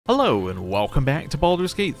Hello and welcome back to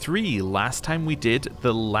Baldur's Gate 3. Last time we did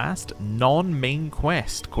the last non-main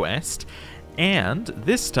quest, and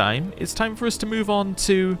this time it's time for us to move on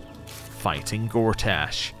to fighting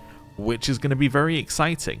Gortash, which is going to be very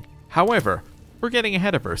exciting. However, we're getting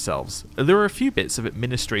ahead of ourselves. There are a few bits of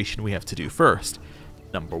administration we have to do first.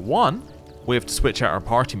 Number one, we have to switch out our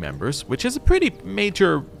party members, which is a pretty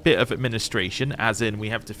major bit of administration, as in we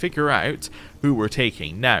have to figure out who we're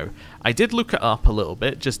taking. Now, I did look it up a little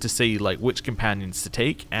bit just to see like which companions to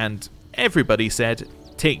take, and everybody said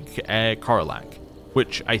take Karlach,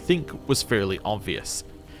 which I think was fairly obvious.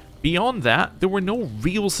 Beyond that, there were no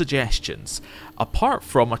real suggestions, apart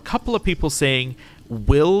from a couple of people saying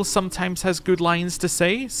Will sometimes has good lines to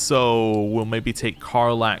say, so we'll maybe take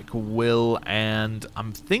Karlach, Will, and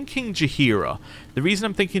I'm thinking Jaheira. The reason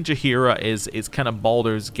I'm thinking Jaheira is it's kind of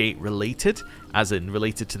Baldur's Gate related, as in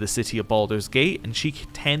related to the city of Baldur's Gate, and she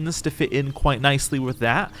tends to fit in quite nicely with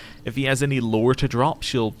that. If he has any lore to drop,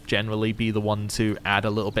 she'll generally be the one to add a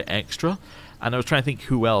little bit extra. And I was trying to think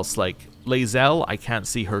who else, like Lae'zel, I can't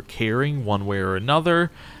see her caring one way or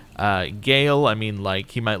another. Gale, I mean,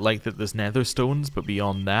 like, he might like that there's nether stones, but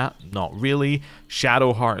beyond that, not really.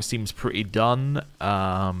 Shadowheart seems pretty done.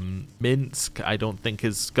 Minsk, I don't think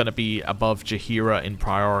is going to be above Jaheira in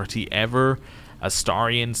priority ever.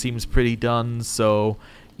 Astarion seems pretty done, so,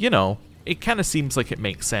 you know, it kind of seems like it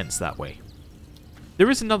makes sense that way.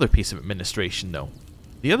 There is another piece of administration, though.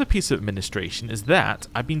 The other piece of administration is that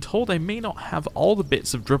I've been told I may not have all the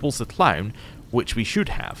bits of Dribbles the Clown, which we should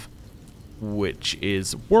have. Which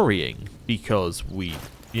is worrying, because we,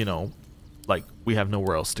 you know, like, we have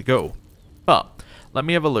nowhere else to go. But, let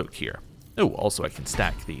me have a look here. Oh, also I can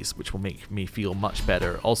stack these, which will make me feel much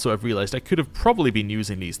better. Also, I've realized I could have probably been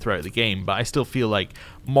using these throughout the game, but I still feel like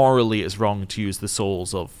morally it's wrong to use the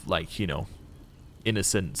souls of, like, you know,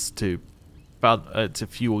 innocence to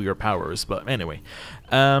fuel your powers. But anyway,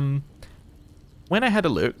 when I had a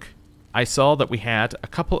look, I saw that we have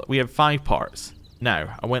 5 parts.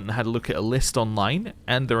 Now, I went and had a look at a list online,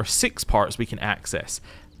 and there are 6 parts we can access.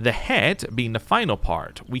 The head, being the final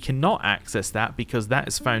part, we cannot access that because that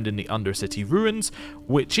is found in the Undercity Ruins,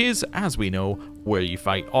 which is, as we know, where you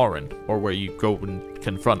fight Auron, or where you go and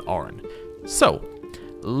confront Auron. So,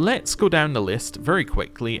 let's go down the list very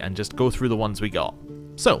quickly and just go through the ones we got.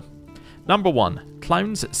 So, number 1,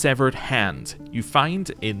 Clown's Severed Hand. You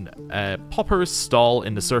find in Popper's stall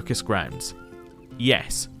in the circus grounds.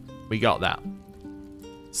 Yes, we got that.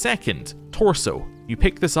 Second, Torso. You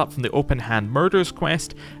pick this up from the Open Hand Murders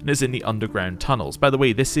quest and is in the underground tunnels. By the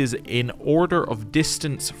way, this is in order of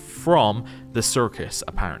distance from the circus,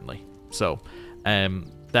 apparently. So,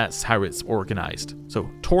 that's how it's organized. So,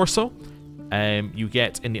 Torso, you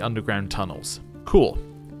get in the underground tunnels. Cool.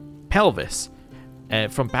 Pelvis.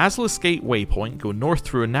 From Basilisk Gate Waypoint, go north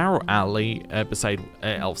through a narrow alley beside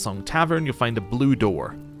Elfsong Tavern. You'll find a blue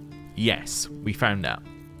door. Yes, we found that.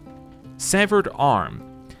 Severed Arm.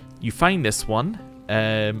 You find this one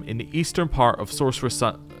in the eastern part of Sorcerer's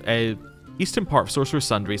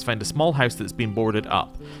Sundries. Find a small house that's been boarded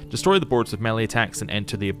up. Destroy the boards with melee attacks and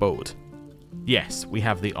enter the abode. Yes, we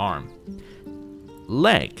have the arm.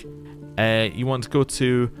 Leg. You want to go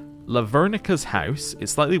to Lavernica's house.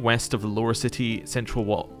 It's slightly west of the lower city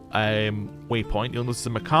central waypoint. You'll notice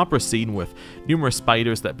a macabre scene with numerous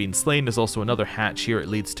spiders that have been slain. There's also another hatch here. It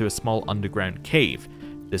leads to a small underground cave.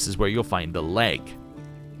 This is where you'll find the leg.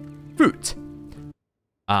 Foot.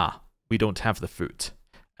 Ah, we don't have the foot.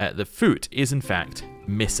 The foot is in fact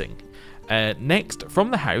missing. Next, from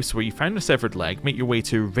the house where you found the severed leg, make your way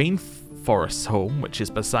to Rainforest's home, which is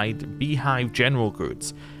beside Beehive General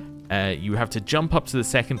Goods. You have to jump up to the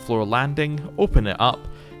 2nd floor landing, open it up,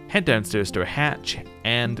 head downstairs to a hatch,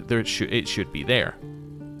 and it should be there.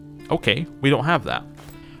 Okay, we don't have that.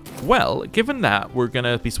 Well, given that we're going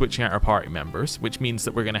to be switching out our party members, which means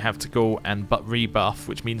that we're going to have to go and rebuff,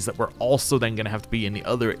 which means that we're also then going to have to be in the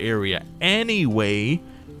other area anyway,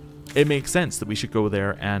 it makes sense that we should go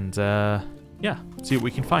there and, yeah, see what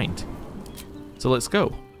we can find. So let's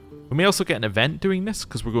go. We may also get an event doing this,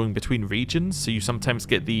 because we're going between regions, so you sometimes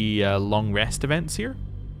get the long rest events here.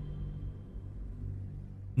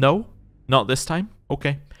 No? Not this time?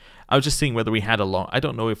 Okay. I was just seeing whether we had I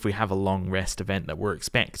don't know if we have a long rest event that we're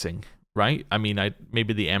expecting, right? I mean,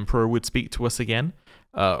 maybe the Emperor would speak to us again.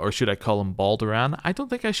 Or should I call him Balduran? I don't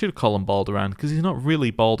think I should call him Balduran, because he's not really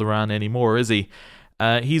Balduran anymore, is he?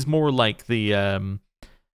 He's more like the,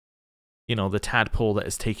 you know, the tadpole that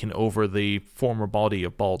has taken over the former body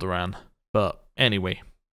of Balduran. But anyway,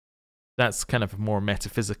 that's kind of more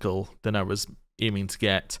metaphysical than I was aiming to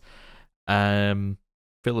get.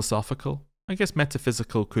 Philosophical? I guess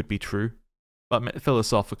metaphysical could be true. But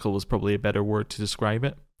philosophical was probably a better word to describe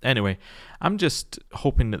it. Anyway, I'm just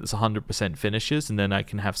hoping that this 100% finishes, and then I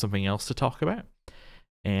can have something else to talk about.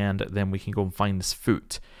 And then we can go and find this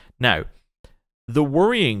foot. Now, the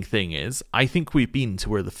worrying thing is, I think we've been to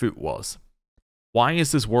where the foot was. Why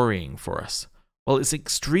is this worrying for us? Well, it's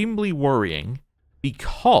extremely worrying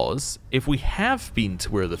because if we have been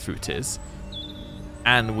to where the foot is,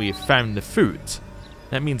 and we've found the foot,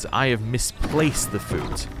 that means I have misplaced the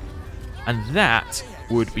foot. And that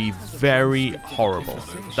would be very horrible.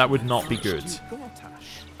 That would not be good.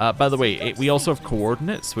 By the way, we also have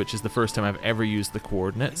coordinates, which is the first time I've ever used the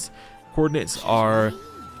coordinates. Coordinates are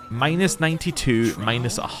 -92,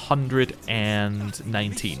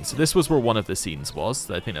 -119. So this was where one of the scenes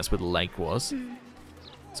was. I think that's where the leg was.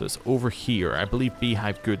 So it's over here. I believe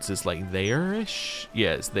Beehive Goods is like there-ish.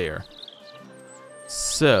 Yeah, it's there.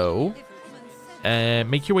 So,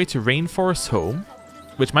 make your way to Rainforest Home,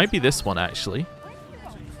 which might be this one actually.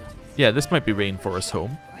 Yeah, this might be Rainforest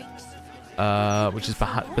Home. Which is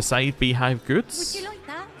beside Beehive Goods. Would you like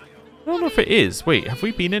that? I don't know if it is. Wait, have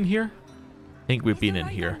we been in here? I think we've been in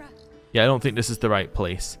here. Yeah, I don't think this is the right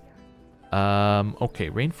place. Okay,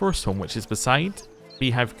 Rainforest Home, which is beside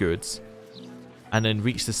Beehive Goods. And then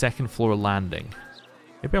reach the second floor landing.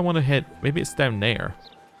 Maybe I want to hit... Maybe it's down there.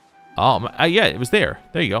 Oh, yeah, it was there.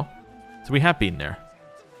 There you go. So we have been there.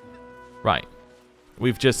 Right.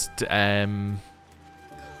 We've just...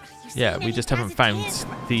 yeah, we just haven't found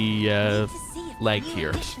the leg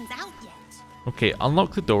here. Okay,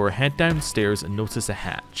 unlock the door, head downstairs, and notice a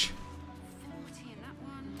hatch.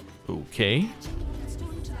 Okay.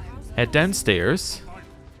 Head downstairs.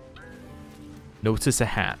 Notice a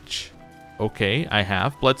hatch. Okay, I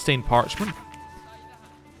have. Bloodstained parchment.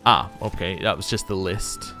 Ah, okay, that was just the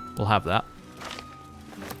list. We'll have that.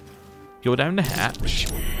 Go down the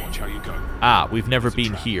hatch. Watch how you go. Ah, we've never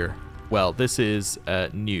been here. Well, this is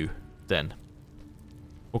new then.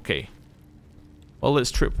 Okay. Well,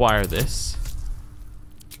 let's tripwire this.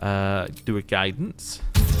 Do a guidance.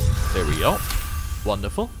 There we go.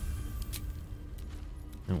 Wonderful.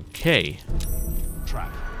 Okay.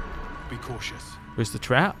 Trap. Be cautious. Where's the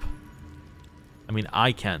trap? I mean,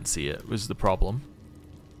 I can't see it. Where's the problem?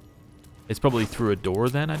 It's probably through a door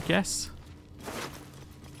then, I guess.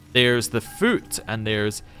 There's the foot, and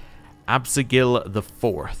there's Absagil the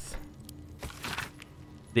Fourth.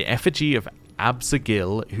 The effigy of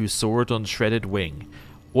Absagil, who soared on shredded wing.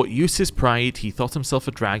 What use his pride? He thought himself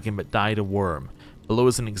a dragon, but died a worm. Below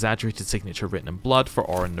is an exaggerated signature written in blood for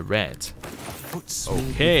Orin the Red.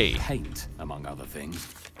 Okay. Paint, among other things.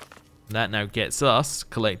 That now gets us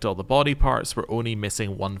collect all the body parts. We're only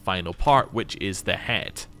missing one final part, which is the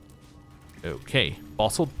head. Okay.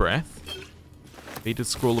 Bottled breath. Faded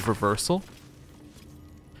scroll of reversal.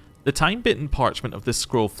 The time-bitten parchment of this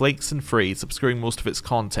scroll flakes and frays, obscuring most of its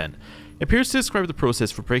content. It appears to describe the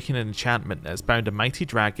process for breaking an enchantment that has bound a mighty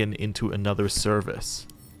dragon into another service.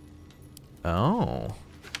 Oh.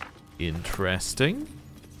 Interesting.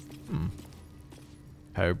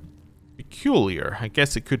 How peculiar. I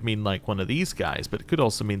guess it could mean like one of these guys, but it could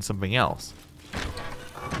also mean something else.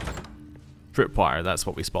 Tripwire, that's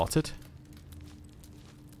what we spotted.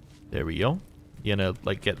 There we go. You gonna,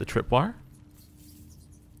 like, get the tripwire?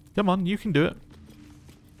 Come on, you can do it.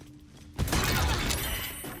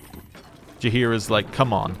 Jahira's like,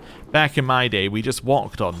 come on. Back in my day, we just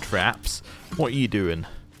walked on traps. What are you doing?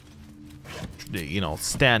 You know,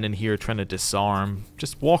 standing here trying to disarm.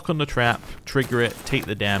 Just walk on the trap, trigger it, take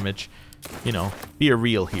the damage. You know, be a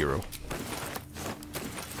real hero.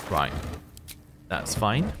 Right. That's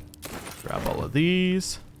fine. Grab all of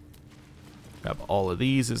these. Grab all of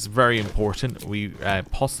these. It's very important. We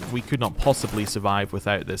could not possibly survive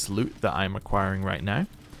without this loot that I'm acquiring right now.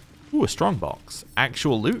 Ooh, a strong box.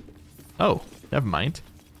 Actual loot? Oh, never mind.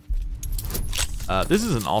 This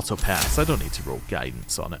is an auto pass. I don't need to roll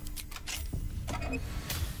guidance on it.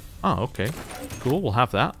 Oh, okay. Cool, we'll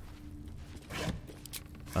have that.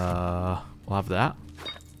 We'll have that.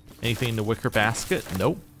 Anything in the wicker basket?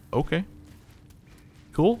 Nope. Okay.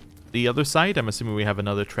 Cool. The other side, I'm assuming we have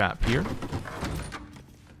another trap here.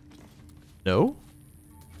 No?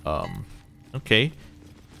 Okay.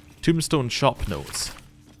 Tombstone shop notes.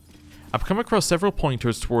 I've come across several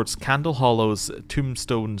pointers towards Candle Hollow's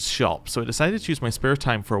Tombstone's shop, so I decided to use my spare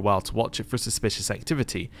time for a while to watch it for suspicious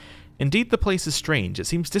activity. Indeed, the place is strange. It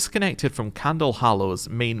seems disconnected from Candle Hollow's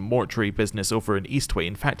main mortuary business over in Eastway.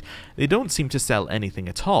 In fact, they don't seem to sell anything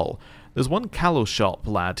at all. There's one callow shop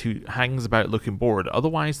lad who hangs about looking bored.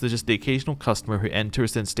 Otherwise, there's just the occasional customer who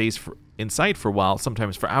enters and stays inside for a while,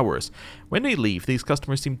 sometimes for hours. When they leave, these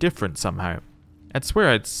customers seem different somehow. I'd swear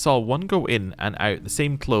I saw one go in and out, the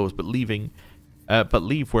same clothes, but leaving but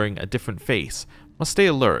leave wearing a different face. Must stay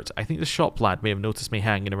alert. I think the shop lad may have noticed me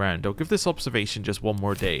hanging around. I'll give this observation just one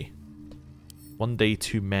more day. One day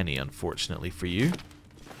too many, unfortunately for you.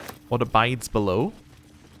 What abides below?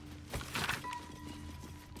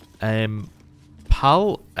 Palm,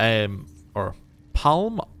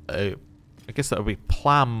 I guess that would be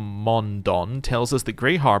Plamondon, tells us that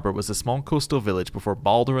Grey Harbour was a small coastal village before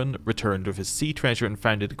Baldur returned with his sea treasure and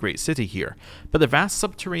founded a great city here. But the vast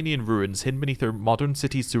subterranean ruins hidden beneath their modern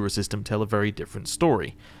city sewer system tell a very different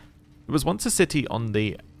story. It was once a city on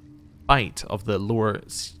the bight of the lower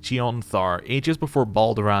Sionthar, ages before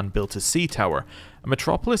Balduran built his sea tower, a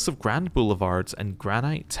metropolis of grand boulevards and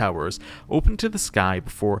granite towers open to the sky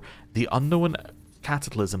before the unknown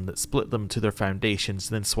cataclysm that split them to their foundations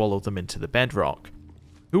and then swallowed them into the bedrock.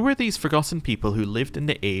 Who were these forgotten people who lived in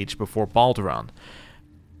the age before Balduran?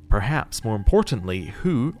 Perhaps more importantly,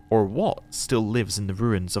 who or what still lives in the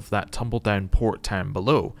ruins of that tumble-down port town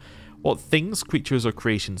below? What things, creatures or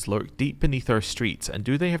creations lurk deep beneath our streets, and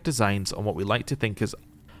do they have designs on what we like to think is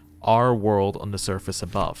our world on the surface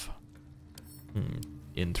above?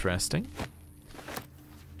 Interesting.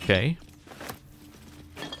 Okay.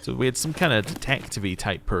 So we had some kind of detective-y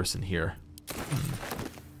type person here.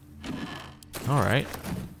 Alright.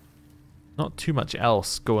 Not too much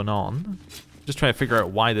else going on. Just trying to figure out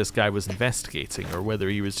why this guy was investigating, or whether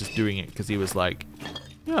he was just doing it because he was like,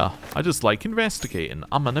 yeah, I just like investigating.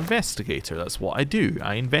 I'm an investigator. That's what I do.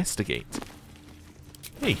 I investigate.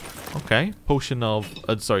 Hey, okay. Potion of,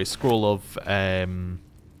 scroll of,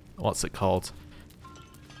 what's it called?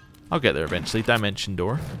 I'll get there eventually. Dimension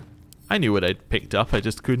door. I knew what I'd picked up, I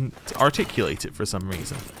just couldn't articulate it for some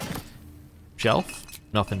reason. Shelf,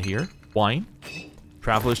 nothing here. Wine,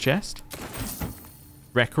 traveler's chest,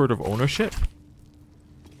 record of ownership.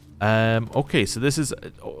 Okay, so this is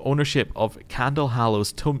ownership of Candle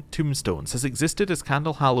Hallow's tombstones. Has existed as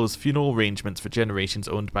Candle Hallow's funeral arrangements for generations,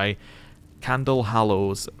 owned by Candle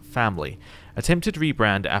Hallow's family. Attempted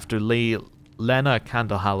rebrand after Lena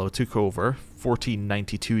Candle Hallow took over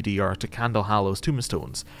 1492 DR to Candle Hallow's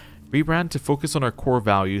tombstones. Rebrand to focus on our core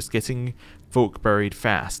values, getting folk buried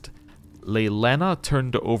fast. Lena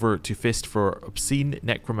turned over to fist for obscene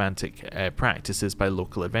necromantic practices by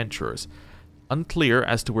local adventurers. Unclear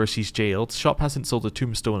as to where she's jailed. Shop hasn't sold a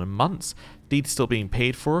tombstone in months. Deed still being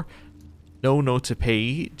paid for. No to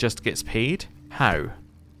pay, just gets paid. How?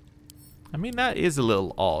 I mean, that is a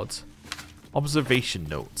little odd. Observation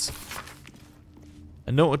notes.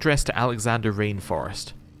 A note addressed to Alexander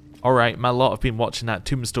Rainforest. Alright, my lot have been watching that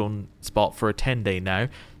tombstone spot for a 10-day now.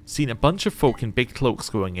 Seen a bunch of folk in big cloaks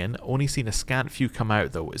going in. Only seen a scant few come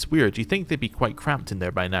out though. It's weird. You'd think they'd be quite cramped in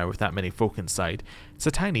there by now with that many folk inside.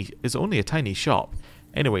 It's only a tiny shop.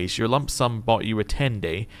 Anyways, your lump sum bought you a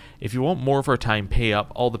 10-day. If you want more of our time, pay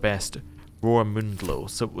up. All the best, Roar Mundlo.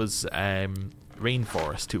 So it was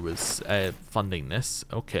Rainforest who was funding this.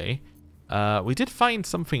 Okay. We did find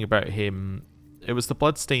something about him. It was the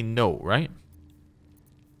bloodstained note, right?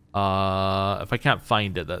 If I can't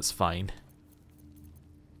find it, that's fine.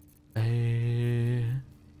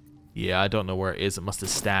 Yeah, I don't know where it is. It must have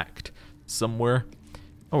stacked somewhere.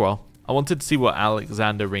 Oh well. I wanted to see what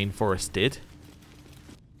Alexander Rainforest did.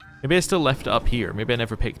 Maybe I still left it up here. Maybe I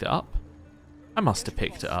never picked it up. I must have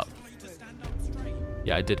picked it up.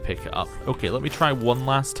 Yeah, I did pick it up. Okay, let me try one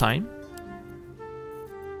last time.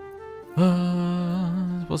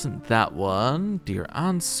 Wasn't that one. Dear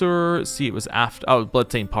answer. See, it was after. Oh,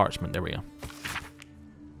 bloodstained parchment. There we go.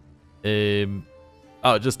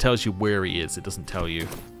 Oh, it just tells you where he is. It doesn't tell you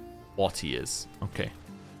what he is. Okay.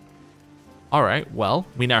 Alright, well,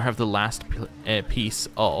 we now have the last piece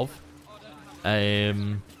of...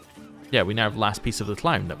 yeah, we now have the last piece of the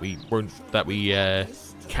climb that we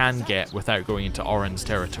can get without going into Oren's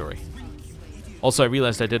territory. Also, I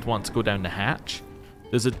realized I did want to go down the hatch.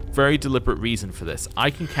 There's a very deliberate reason for this. I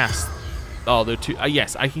can cast... Oh, there are two...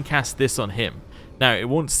 yes, I can cast this on him. Now, it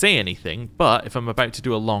won't say anything, but if I'm about to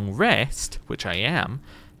do a long rest, which I am,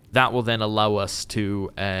 that will then allow us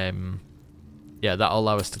to... yeah, that'll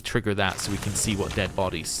allow us to trigger that so we can see what dead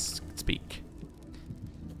bodies speak.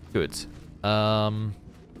 Good.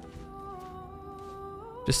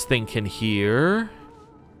 Just thinking here...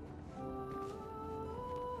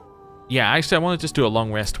 Yeah, actually, I want to just do a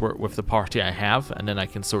long rest work with the party I have, and then I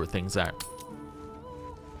can sort things out.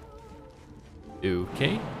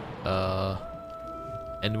 Okay.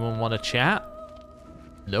 Anyone want to chat?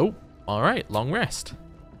 Nope. Alright, long rest.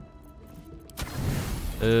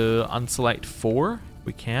 Unselect 4.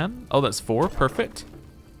 We can. Oh, that's 4. Perfect.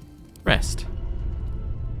 Rest.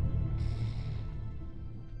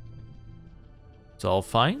 It's all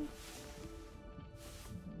fine.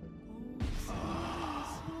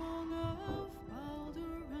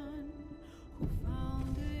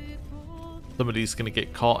 Somebody's going to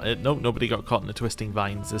get caught. Nope, nobody got caught in the twisting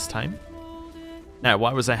vines this time. Now,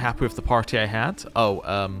 why was I happy with the party I had?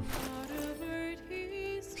 Oh,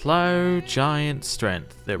 Plow, Giant,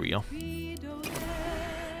 Strength. There we go.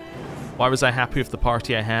 Why was I happy with the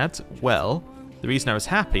party I had? Well, the reason I was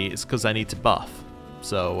happy is because I need to buff.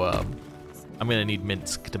 So, I'm going to need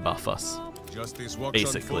Minsk to buff us. Justice walks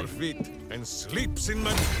Basically. on 4 feet and sleeps in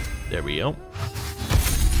man. There we go.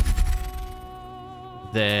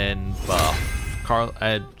 Then buff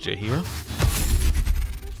Jahira.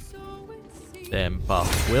 Then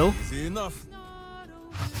buff Will. Easy enough.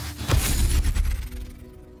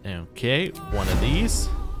 Okay, one of these.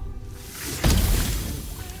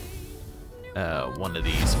 One of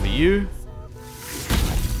these for you.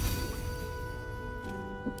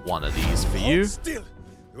 One of these for you. Hold still.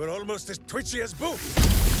 You're almost as twitchy as Boo.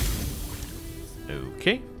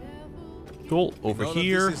 Okay. Cool. Over All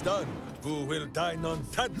here. Of this is done. Boo will dine on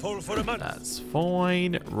tadpole for a month. That's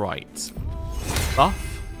fine. Right. Buff.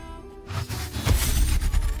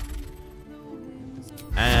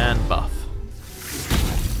 And buff.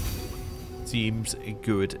 Seems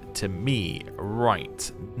good to me.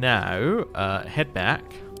 Right. Now, head back.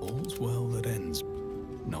 All's well that ends.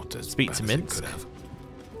 Not as Speak bad to as it Minsk. could have.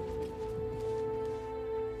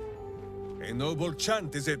 A noble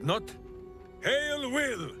chant, is it not? Hail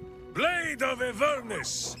Will, Blade of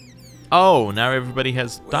Avernus! Oh, now everybody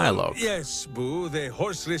has dialogue. Well, yes, Boo, the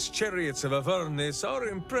horseless chariots of Avernus are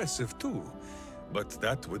impressive too. But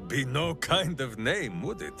that would be no kind of name,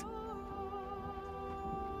 would it?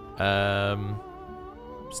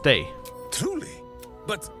 Stay. Truly.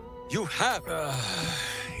 But you have...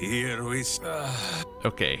 here we...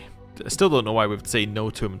 Okay. I still don't know why we would say no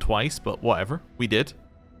to him twice, but whatever. We did.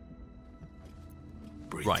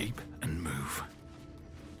 Breathe Right. deep and move.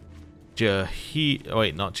 Oh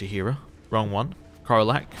wait, not Jahira. Wrong one.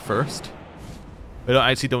 Karlak first. We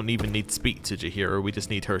actually don't even need to speak to Jahira, we just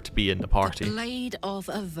need her to be in the party. The Blade of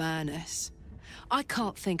Avernus. I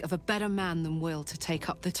can't think of a better man than Will to take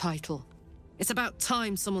up the title. It's about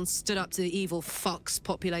time someone stood up to the evil fucks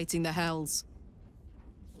populating the hells.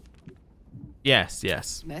 Yes,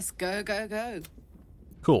 yes. Let's go, go, go.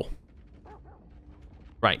 Cool.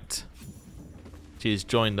 Right. She's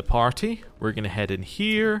joined the party. We're going to head in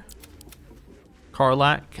here.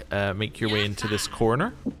 Karlak, make your way into this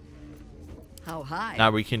corner. How high?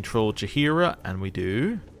 Now we control Jahira, and we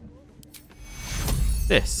do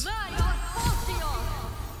this.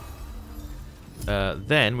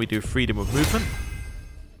 Then we do freedom of movement.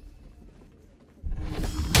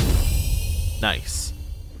 Nice.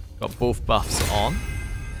 Got both buffs on.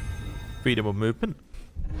 Freedom of movement.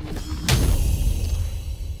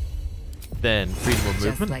 Then freedom of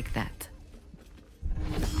movement. Just like that.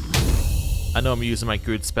 I know I'm using my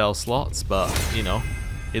good spell slots, but, you know,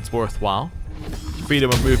 it's worthwhile. Freedom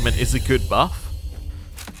of movement is a good buff.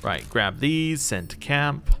 Right, grab these, send to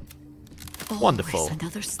camp. Wonderful.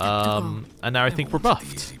 Another step to go. And now I think we're The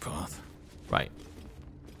buffed. easy path. Right.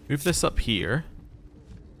 Move this up here.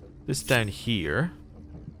 This down here.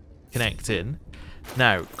 Connect in.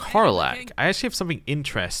 Now, Karlak, I actually have something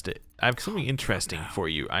interesting. I have something interesting for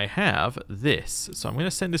you. I have this. So I'm going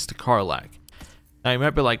to send this to Karlak. Now, you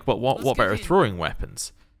might be like, but what about our throwing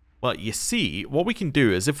weapons? Well, you see, what we can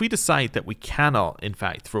do is if we decide that we cannot, in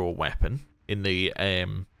fact, throw a weapon in the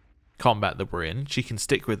combat that we're in, she can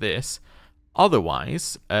stick with this.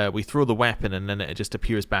 Otherwise, we throw the weapon and then it just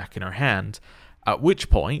appears back in our hand. At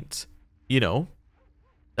which point, you know,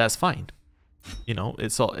 that's fine. You know,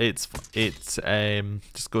 it's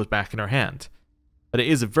just goes back in her hand. But it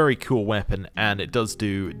is a very cool weapon, and it does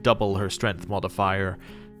do double her strength modifier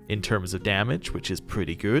in terms of damage, which is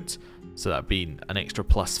pretty good. So that'd be an extra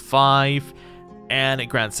 +5, and it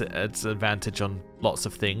grants it its advantage on lots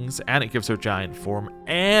of things, and it gives her giant form,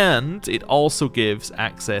 and it also gives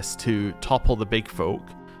access to Topple the Big Folk,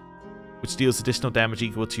 which deals additional damage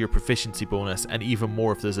equal to your proficiency bonus, and even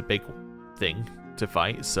more if there's a big thing to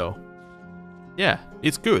fight. So yeah,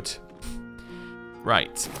 it's good.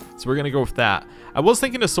 Right, so we're going to go with that. I was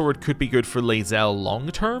thinking a sword could be good for Lae'zel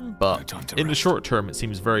long term, but in the short term it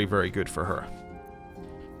seems very, very good for her.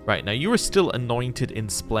 Right, now you are still anointed in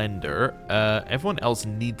Splendor. Everyone else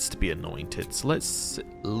needs to be anointed, so let's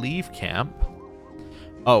leave camp.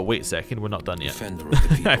 Oh, wait a second, we're not done yet.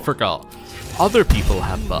 I forgot. Other people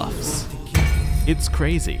have buffs. It's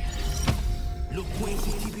crazy.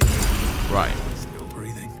 Right.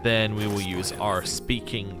 Then we will use our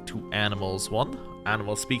speaking to animals one.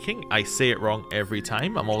 Animal speaking. I say it wrong every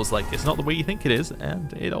time. I'm always like, it's not the way you think it is,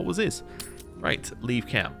 and it always is. Right, leave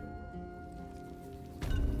camp.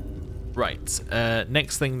 Right,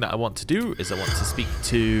 next thing that I want to do is I want to speak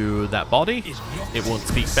to that body. It won't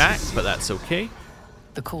speak back, but that's okay.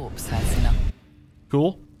 The corpse has no.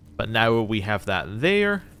 Cool. But now we have that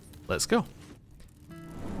there. Let's go.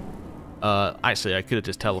 Actually, I could have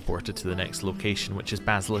just teleported to the next location, which is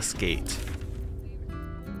Basilisk Gate.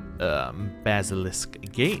 Basilisk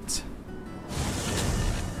Gate.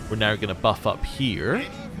 We're now going to buff up here.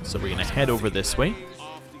 So we're going to head over this way.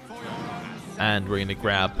 And we're going to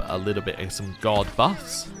grab a little bit of some god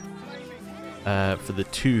buffs. For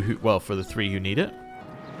the for the 3 who need it.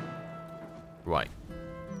 Right.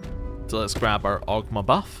 So let's grab our Ogma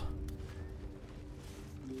buff.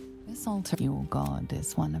 This altar, your god,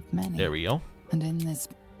 is one of many. There we go. And in this.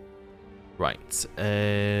 Right.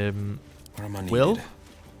 Where am I Will? needed?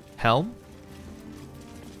 Helm?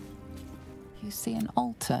 You see an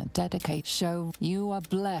altar dedicated. Show you are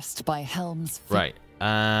blessed by Helm's. Right.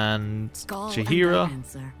 And Skull Shahira.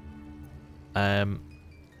 and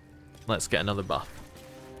Let's get another buff.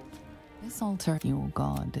 This altar, your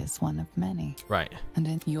god, is one of many. Right. And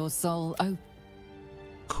in your soul, oh.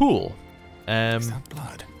 Cool. Is that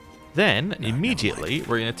blood? Then No, immediately never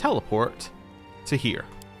we're going to teleport to here.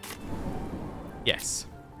 Yes.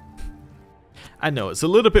 I know it's a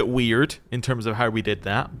little bit weird in terms of how we did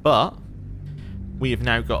that, but we have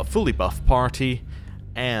now got a fully buffed party,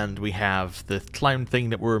 and we have the clown thing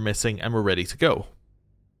that we were missing, and we're ready to go.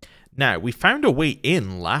 Now, we found a way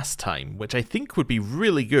in last time, which I think would be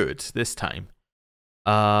really good this time.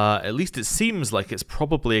 At least it seems like it's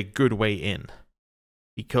probably a good way in,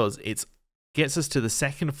 because it gets us to the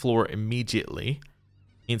 2nd floor immediately.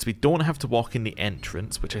 Means we don't have to walk in the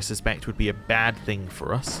entrance, which I suspect would be a bad thing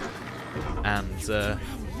for us. And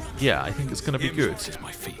yeah, I think it's going to be good,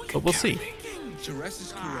 but we'll see.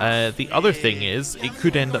 The other thing is, it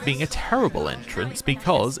could end up being a terrible entrance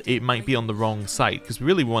because it might be on the wrong side, because we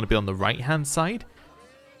really want to be on the right hand side,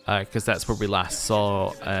 because that's where we last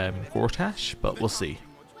saw Gortash, but we'll see.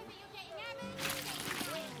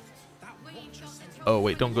 Oh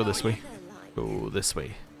wait, don't go this way. Go this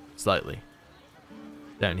way, slightly.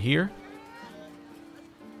 Down here.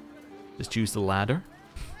 Just use the ladder.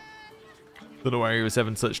 Don't know why he was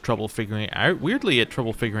having such trouble figuring it out. Weirdly, he had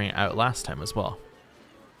trouble figuring it out last time as well.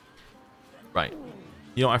 Right.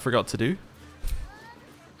 You know what I forgot to do?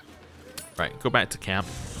 Right, go back to camp.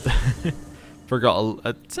 Forgot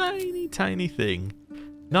a tiny, tiny thing.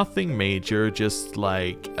 Nothing major, just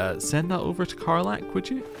like, send that over to Karlach, would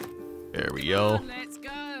you? There we go. Let's go.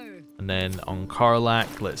 And then on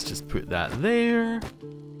Karlach, let's just put that there.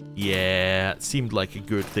 Yeah, it seemed like a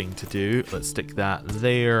good thing to do. Let's stick that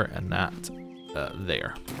there and that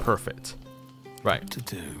there. Perfect. Right. To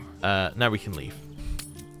do. Now we can leave.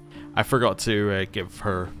 I forgot to give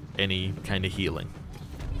her any kind of healing.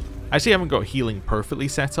 I actually haven't got healing perfectly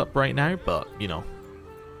set up right now, but, you know,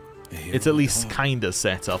 it's at least kind of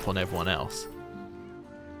set up on everyone else.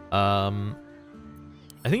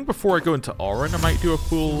 I think before I go into Orin, I might do a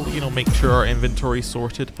full, you know, make sure our inventory's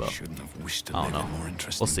sorted, but Shouldn't have wished to I live don't in know. more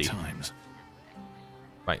interesting We'll see. times.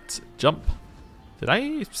 Right, jump. Did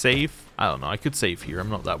I save? I don't know, I could save here. I'm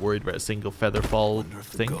not that worried about a single feather fall Wonder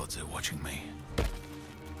if the thing. gods are watching me.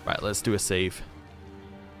 Right, let's do a save.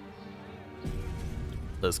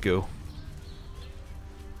 Let's go.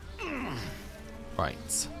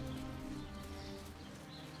 Right.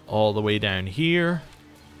 All the way down here.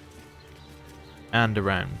 And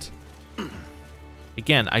around.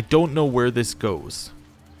 Again, I don't know where this goes.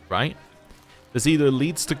 Right? This either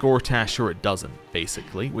leads to Gortash or it doesn't,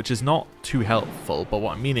 basically. Which is not too helpful, but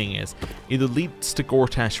what I'm meaning is, either leads to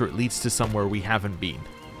Gortash or it leads to somewhere we haven't been.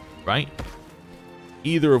 Right?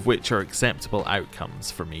 Either of which are acceptable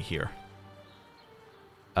outcomes for me here.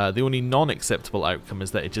 The only non-acceptable outcome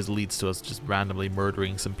is that it just leads to us just randomly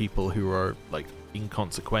murdering some people who are, like,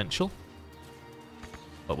 inconsequential.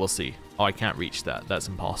 But we'll see. Oh, I can't reach that. That's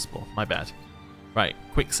impossible. My bad. Right,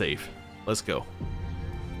 quick save. Let's go.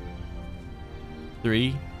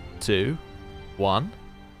 3, 2, 1.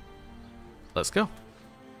 Let's go. I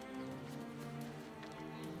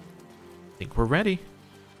think we're ready.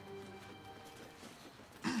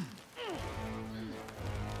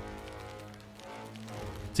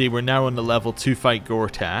 See, we're now on the level to fight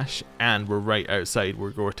Gortash, and we're right outside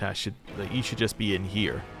where Gortash should. Like, you should just be in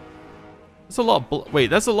here. That's a lot of wait,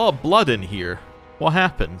 that's a lot of blood in here. What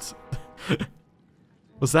happened?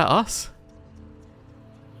 Was that us?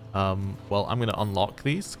 Well, I'm gonna unlock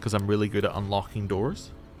these because I'm really good at unlocking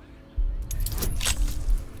doors.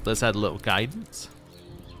 Let's add a little guidance.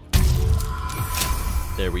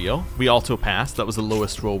 There we go. We auto passed. That was the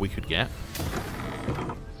lowest roll we could get.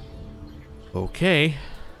 Okay.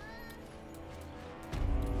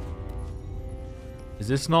 Is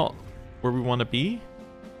this not where we want to be?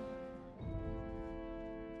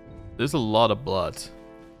 There's a lot of blood.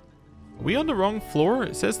 Are we on the wrong floor?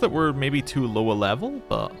 It says that we're maybe too low a level,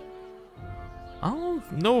 but I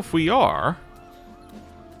don't know if we are.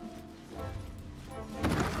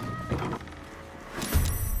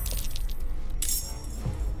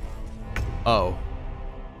 Oh.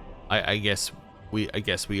 I guess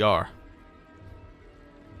we are.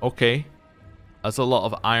 Okay. That's a lot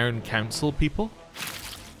of Iron Council people.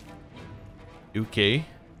 Okay.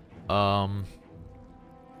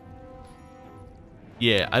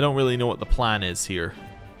 Yeah, I don't really know what the plan is here.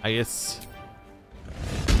 I guess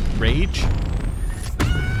rage?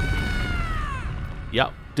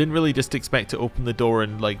 Yep. Didn't really just expect to open the door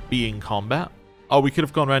and like be in combat. Oh, we could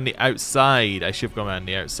have gone around the outside. I should have gone around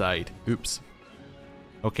the outside. Oops.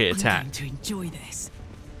 Okay, attack. I'm going to enjoy this.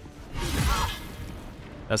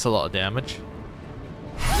 That's a lot of damage.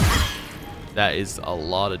 That is a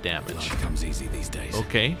lot of damage. Blood comes easy these days.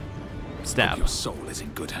 Okay. Stab. Your soul is in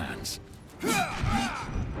good hands.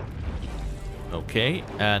 Okay,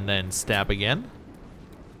 and then stab again.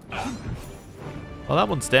 Well, that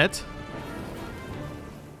one's dead.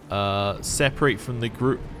 Separate from the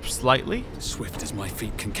group slightly. Swift as my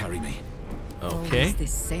feet can carry me. Okay. Always the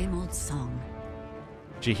same old song.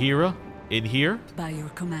 Jaheira, in here. By your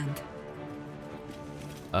command.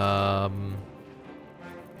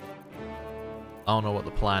 I don't know what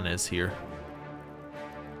the plan is here.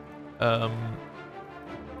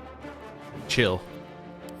 Chill.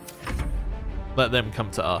 Let them come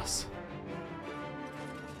to us.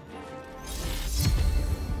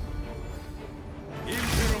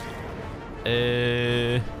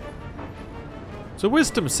 So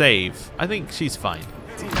wisdom save. I think she's fine.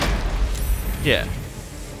 Yeah.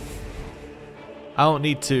 I don't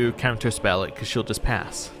need to counterspell it because she'll just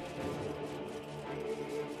pass.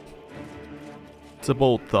 It's a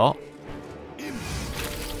bold thought.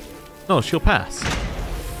 No, she'll pass.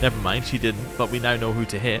 Never mind, she didn't, but we now know who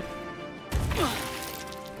to hit.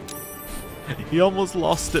 He almost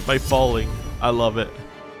lost it by falling. I love it.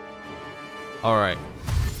 Alright.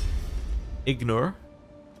 Ignore.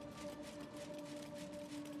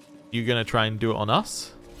 You gonna try and do it on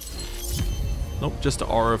us? Nope, just an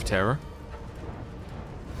aura of terror.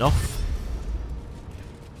 Enough.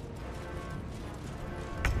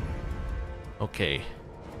 Okay.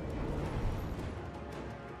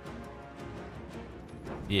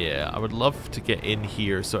 Yeah, I would love to get in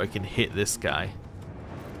here so I can hit this guy.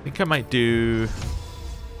 I think I might do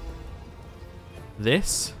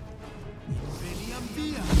this.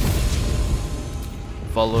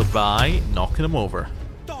 Followed by knocking him over.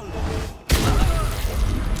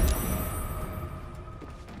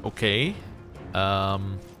 Okay. That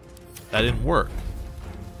didn't work.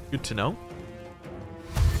 Good to know.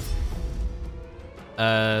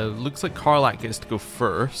 Looks like Karlak gets to go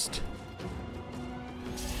first.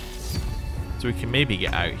 So we can maybe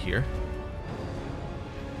get out here.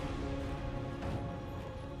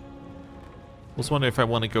 I was wondering if I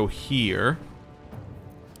want to go here.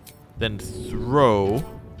 Then throw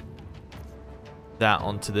that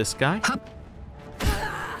onto this guy.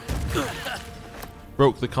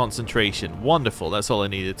 Broke the concentration. Wonderful. That's all I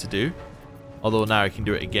needed to do. Although now I can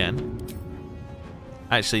do it again.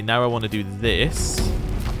 Actually, now I want to do this.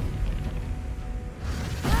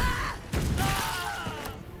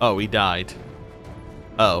 Oh, he died.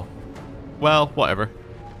 Oh. Well, whatever.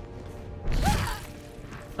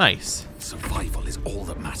 Nice. Survival is all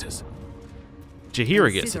that matters.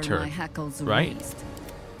 Jaheira gets a Consider my turn, hackles right? raised.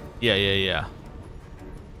 Yeah.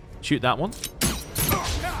 Shoot that one.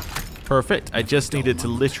 Perfect. I just needed to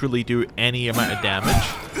literally do any amount of damage.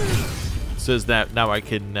 So that now I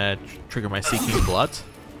can trigger my Seeking Blood.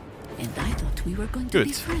 And I thought we were going to be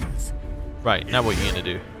Good. friends. Right, now what are you going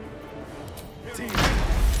to do?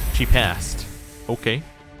 She passed. Okay.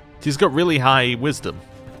 She's got really high wisdom.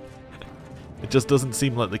 It just doesn't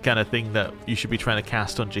seem like the kind of thing that you should be trying to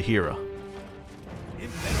cast on Jaheira.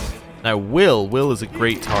 Now Will is a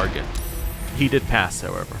great target. He did pass,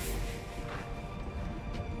 however.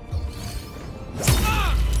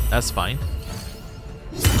 That's fine.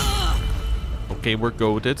 Okay, we're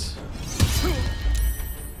goaded.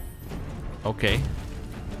 Okay.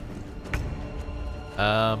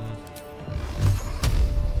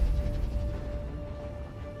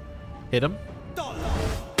 Hit him.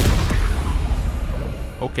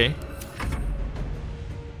 Okay.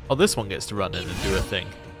 Oh, this one gets to run in and do a thing.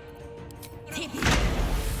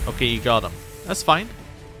 Okay, you got him. That's fine.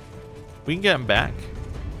 We can get him back.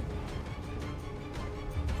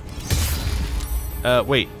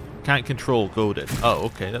 Wait. Can't control goaded. Oh,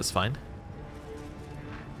 okay, that's fine.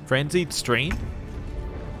 Frenzied Strain?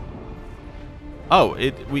 Oh,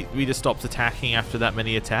 we just stopped attacking after that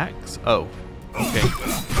many attacks? Oh, okay.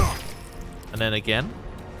 And then again.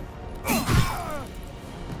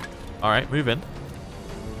 Alright, move in.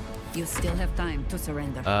 You still have time to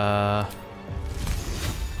surrender.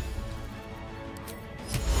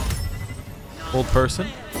 Old person.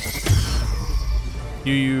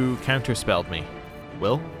 You counterspelled me.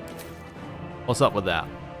 Will? What's up with that?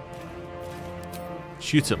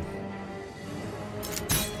 Shoot him.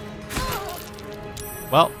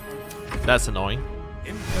 Well, that's annoying.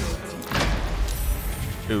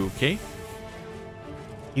 Okay.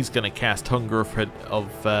 He's gonna cast Hunger of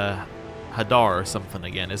Hadar or something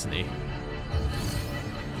again, isn't he?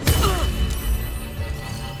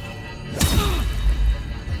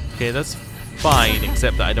 Okay, that's fine,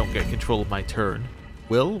 except that I don't get control of my turn.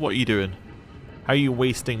 Will, what are you doing? How are you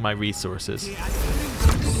wasting my resources?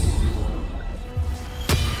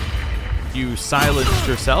 You silenced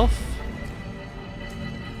yourself?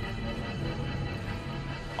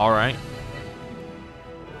 Alright.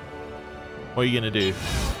 What are you gonna do?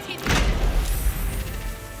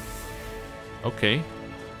 Okay.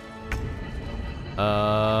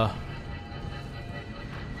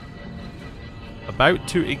 About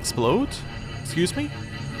to explode? Excuse me?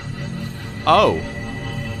 Oh.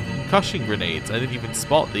 Crushing grenades. I didn't even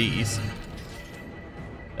spot these.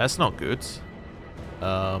 That's not good.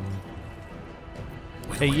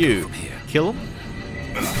 Hey you. Kill him?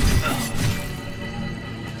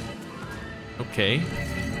 Okay.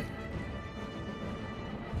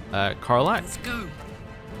 Karlak? Let's go.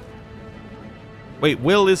 Wait,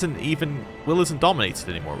 Will isn't dominated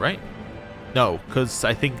anymore, right? No, because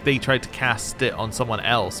I think they tried to cast it on someone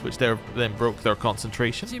else, which then broke their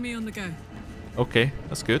concentration. Jimmy on the go. Okay,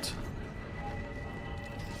 that's good.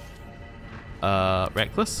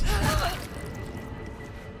 Reckless.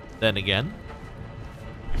 Then again.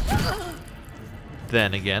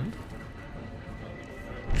 Then again.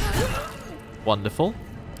 Wonderful.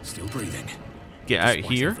 Still breathing. Get out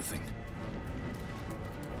here. Everything.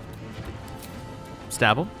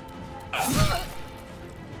 Stab him.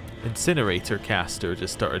 Incinerator caster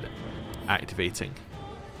just started activating.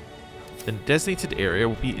 The designated area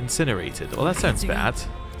will be incinerated. Well, that sounds bad.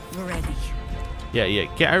 We're ready. Yeah.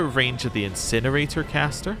 Get out of range of the incinerator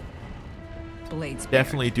caster. Blades.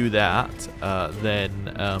 Definitely do that.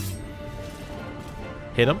 Then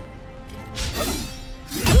hit him.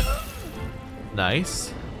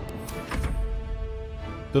 Nice.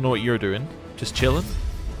 Don't know what you're doing. Just chilling.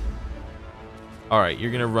 Alright,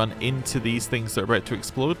 you're gonna run into these things that are about to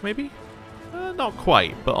explode, maybe? Not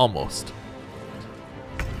quite, but almost.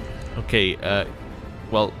 Okay,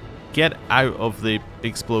 well, get out of the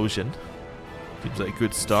explosion. Seems like a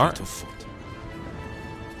good start.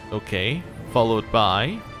 Okay, followed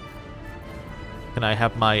by... Can I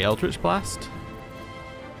have my Eldritch Blast?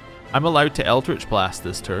 I'm allowed to Eldritch Blast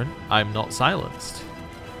this turn. I'm not silenced.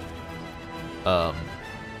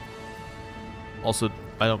 Also,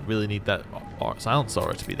 I don't really need that silence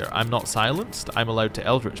aura to be there. I'm not silenced. I'm allowed to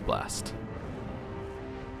Eldritch Blast.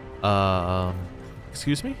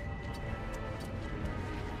 Excuse me?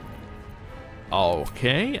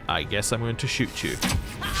 Okay, I guess I'm going to shoot you.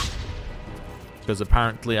 Because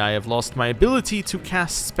apparently I have lost my ability to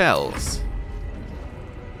cast spells.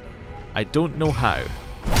 I don't know how.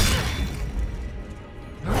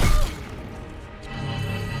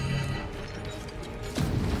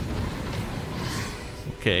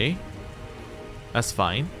 Okay. That's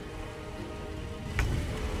fine.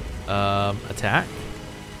 Attack.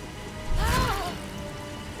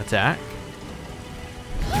 Attack.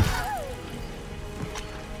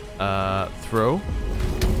 Throw.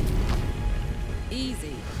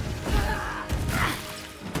 Easy.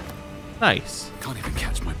 Nice. Can't even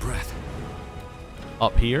catch my breath.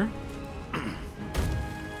 Up here.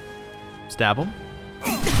 Stab him.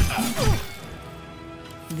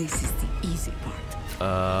 This is the easy part.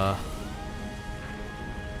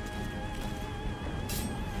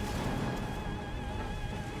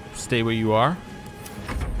 Stay where you are.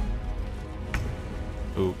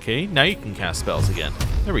 Okay, now you can cast spells again.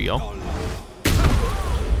 There we go.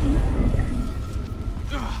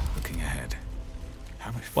 Looking ahead.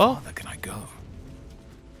 How much Well, farther can I go?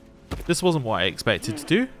 this wasn't what I expected to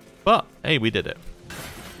do, but hey, we did it.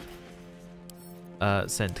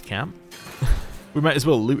 Send to camp. We might as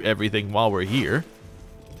well loot everything while we're here.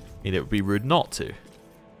 I mean, it would be rude not to.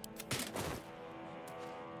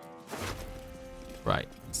 Right,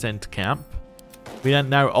 send to camp. We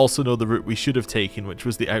now also know the route we should have taken, which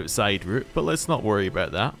was the outside route, but let's not worry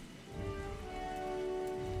about that.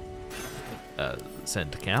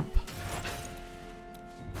 Send to camp.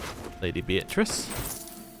 Lady Beatrice.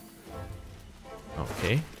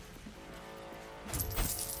 Okay.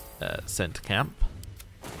 Sent to camp.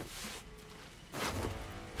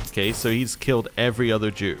 Okay, so he's killed every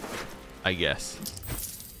other Duke, I guess.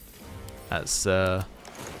 That's, or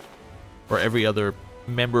every other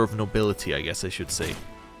member of nobility, I guess I should say.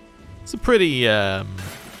 It's a pretty,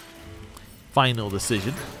 final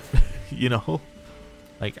decision, you know?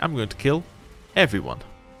 Like, I'm going to kill everyone.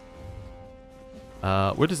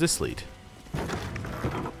 Where does this lead?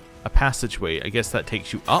 A passageway. I guess that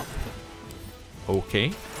takes you up.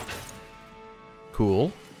 Okay.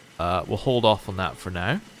 Cool. We'll hold off on that for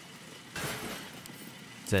now.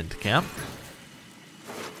 Send to camp.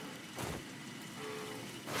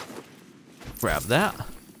 Grab that.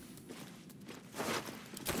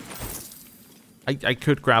 I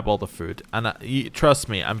could grab all the food. And trust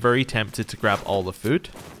me, I'm very tempted to grab all the food.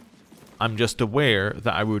 I'm just aware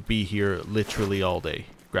that I would be here literally all day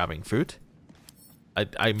grabbing food.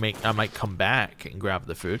 I might come back and grab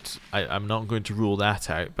the food. I'm not going to rule that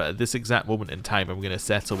out, but at this exact moment in time, I'm going to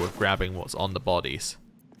settle with grabbing what's on the bodies.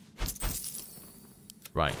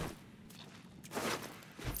 Right.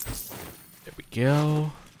 There we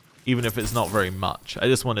go. Even if it's not very much. I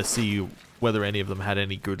just want to see whether any of them had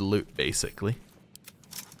any good loot, basically.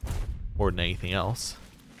 More than anything else.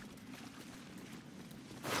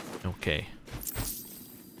 Okay.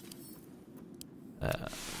 There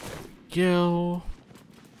we go.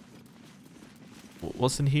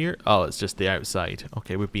 What's in here? Oh, it's just the outside.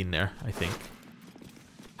 Okay, we've been there, I think.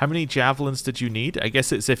 How many javelins did you need? I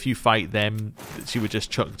guess it's if you fight them, that she would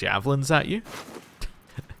just chuck javelins at you.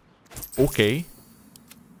 Okay.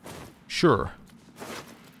 Sure.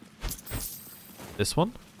 This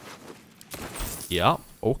one? Yeah,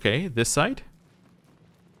 okay. This side?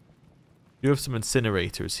 You have some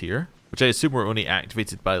incinerators here, which I assume were only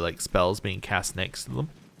activated by like spells being cast next to them.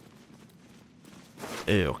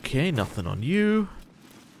 Okay, nothing on you.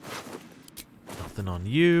 Nothing on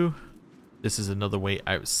you. This is another way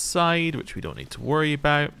outside, which we don't need to worry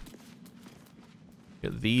about.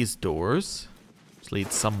 Got these doors, which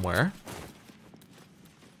lead somewhere.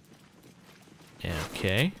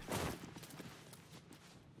 Okay.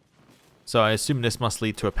 So I assume this must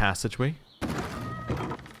lead to a passageway.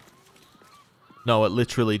 No, it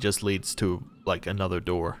literally just leads to, like, another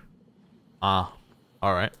door. Ah,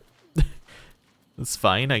 alright. That's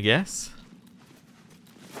fine, I guess.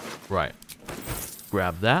 Right.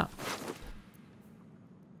 Grab that.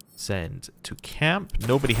 Send to camp.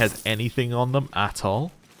 Nobody has anything on them at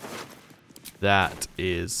all. That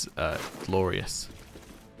is glorious.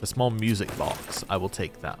 A small music box. I will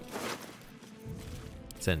take that.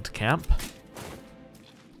 Send to camp.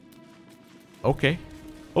 Okay.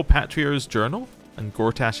 Oh, Patriarch's journal and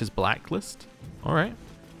Gortash's blacklist. Alright.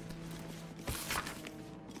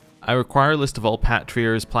 I require a list of all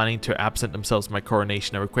Patriarchs planning to absent themselves from my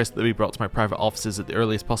coronation. I request that they be brought to my private offices at the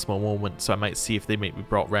earliest possible moment so I might see if they may be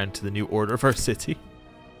brought round to the new order of our city.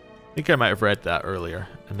 I think I might have read that earlier.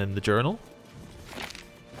 And then the journal.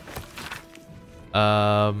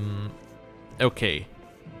 Okay.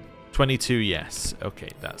 22, yes.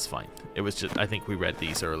 Okay, that's fine. It was just, I think we read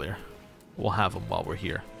these earlier. We'll have them while we're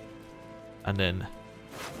here. And then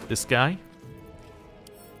this guy.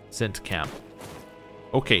 Sent to camp.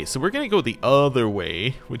 Okay, so we're going to go the other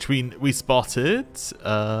way, which we spotted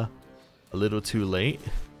a little too late.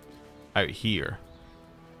 Out here.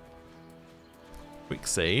 Quick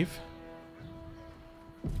save.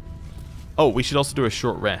 Oh, we should also do a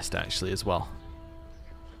short rest, actually, as well.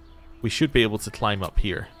 We should be able to climb up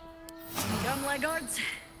here. Come, laggards.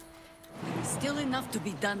 Still enough to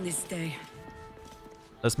be done this day.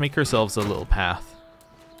 Let's make ourselves a little path.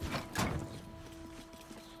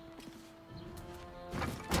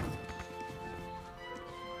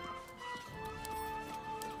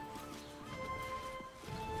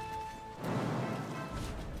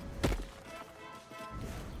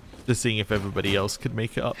 Just seeing if everybody else could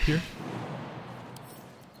make it up here.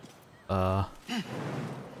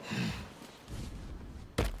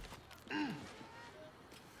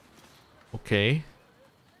 Okay.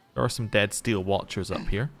 There are some dead steel watchers up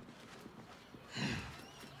here.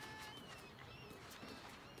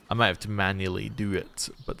 I might have to manually do it,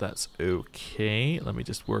 but that's okay. Let me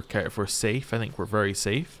just work out if we're safe. I think we're very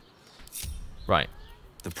safe. Right.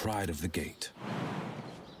 The pride of the gate.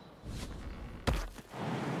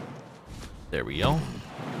 There we go.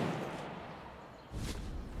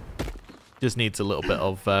 Just needs a little bit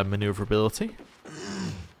of maneuverability.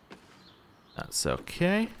 That's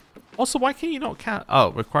okay. Also, why can you not cast... Oh,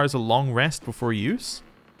 it requires a long rest before use?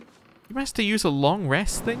 You must have to use a long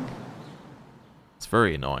rest thing? It's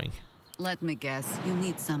very annoying. Let me guess. You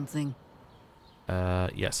need something.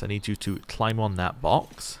 Yes, I need you to climb on that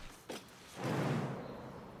box.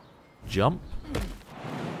 Jump.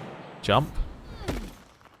 Jump.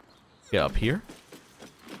 Get up here.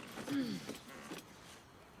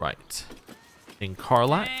 Right. In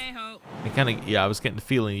Karlach, I kind of, yeah, I was getting the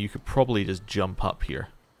feeling you could probably just jump up here.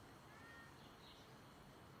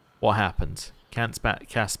 What happened? Can't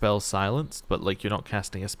cast spells silenced, but like you're not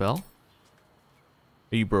casting a spell?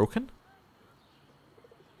 Are you broken?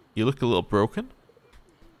 You look a little broken.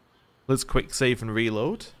 Let's quick save and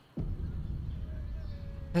reload.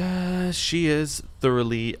 She is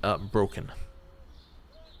thoroughly broken.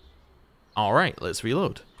 Alright, let's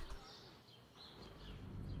reload.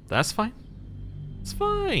 That's fine. It's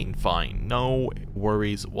fine, fine. No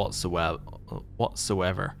worries whatsoever.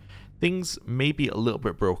 Things may be a little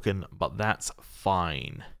bit broken, but that's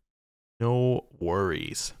fine. No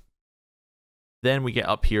worries. Then we get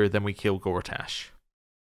up here, then we kill Gortash.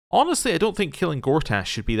 Honestly, I don't think killing Gortash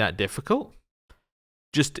should be that difficult.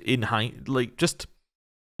 Just in just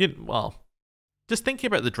thinking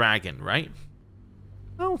about the dragon, right?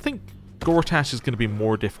 I don't think Gortash is going to be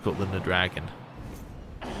more difficult than the dragon.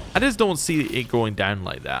 I just don't see it going down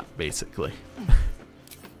like that, basically.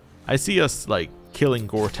 I see us, like, killing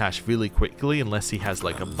Gortash really quickly unless he has,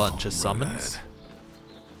 like, a bunch of summons.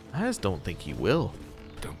 I just don't think he will.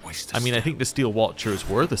 Don't waste I mean, I think the Steel Watchers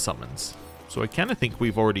were the summons. So I kind of think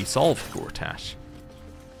we've already solved Gortash.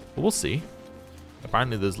 But we'll see.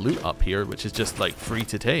 Apparently there's loot up here, which is just, like, free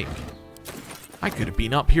to take. I could have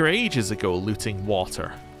been up here ages ago looting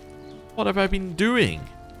water. What have I been doing?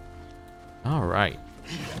 Alright.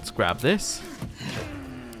 Let's grab this.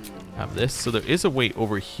 Grab this. So there is a way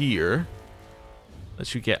over here.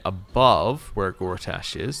 Lets you get above where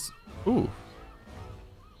Gortash is. Ooh.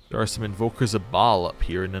 There are some Invokers of Baal up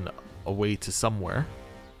here and then a way to somewhere.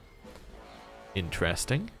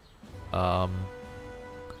 Interesting. I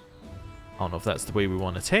don't know if that's the way we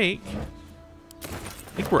want to take. I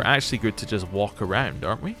think we're actually good to just walk around,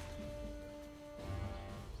 aren't we?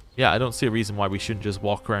 Yeah, I don't see a reason why we shouldn't just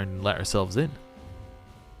walk around and let ourselves in.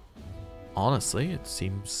 Honestly, it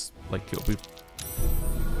seems like it'll be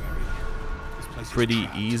pretty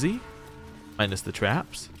easy. Minus the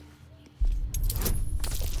traps.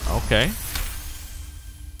 Okay.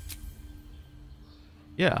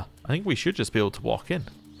 Yeah, I think we should just be able to walk in.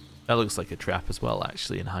 That looks like a trap as well,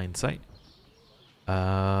 actually, in hindsight.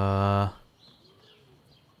 Yeah,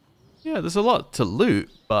 there's a lot to loot,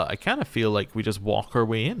 but I kind of feel like we just walk our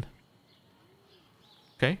way in.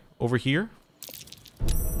 Okay, over here.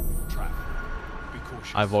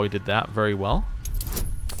 I avoided that very well.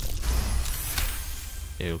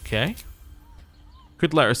 Okay.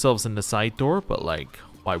 Could let ourselves in the side door, but like,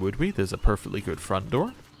 why would we? There's a perfectly good front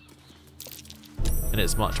door. And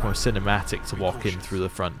it's much more cinematic to walk in through the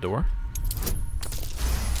front door.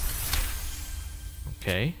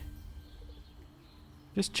 Okay.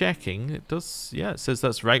 Just checking. It does, yeah, it says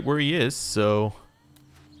that's right where he is, so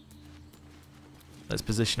let's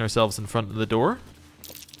position ourselves in front of the door.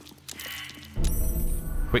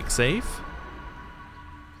 Quick save.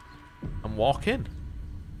 And walk in.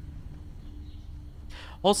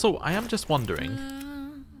 Also, I am just wondering,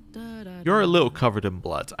 you're a little covered in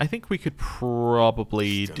blood. I think we could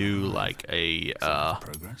probably do like a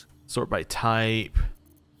sort by type.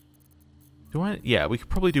 Yeah, we could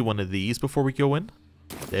probably do one of these before we go in.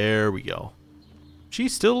 There we go.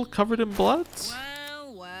 She's still covered in blood?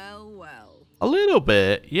 Well. A little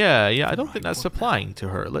bit. Yeah, I don't think that's applying to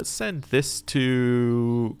her. Let's send this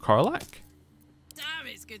to Karlach. Damn,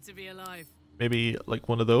 it's good to be alive. Maybe like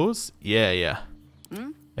one of those? Yeah.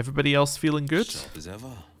 Everybody else feeling good? Sharp as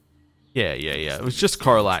ever. Yeah. It was just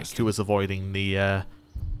Karlach who was avoiding the,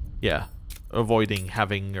 avoiding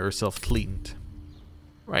having herself cleaned.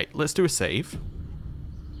 Right, let's do a save.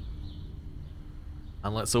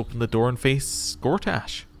 And let's open the door and face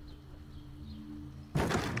Gortash.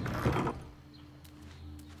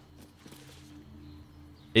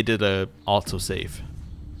 It did a autosave.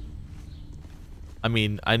 I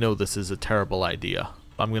mean, I know this is a terrible idea.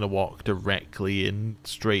 I'm gonna walk directly in,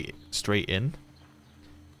 straight in.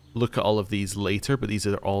 Look at all of these later, but these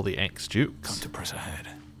are all the ex-dukes. Come to press ahead.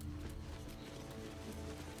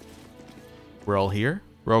 We're all here.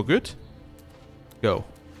 We're all good. Go.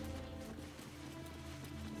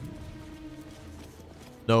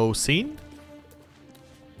 No scene?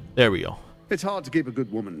 There we go. It's hard to keep a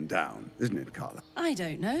good woman down, isn't it, Carla? I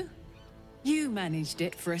don't know. You managed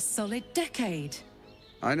it for a solid decade.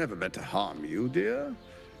 I never meant to harm you, dear.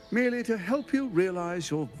 Merely to help you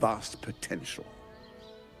realize your vast potential.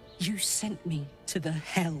 You sent me to the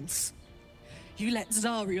hells. You let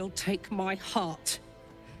Zariel take my heart.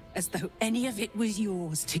 A as though any of it was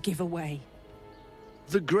yours to give away.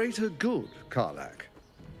 The greater good, Karlach.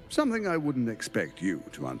 Something I wouldn't expect you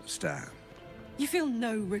to understand. You feel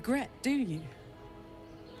no regret, do you?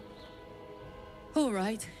 All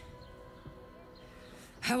right.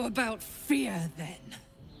 How about fear, then?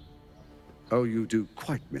 Oh, you do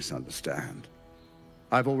quite misunderstand.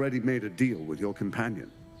 I've already made a deal with your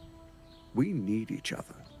companion. We need each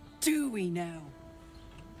other. Do we now?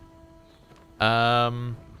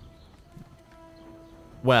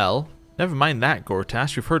 Well, never mind that,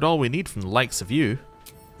 Gortash. We've heard all we need from the likes of you.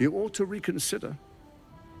 You ought to reconsider.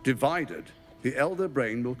 Divided, the Elder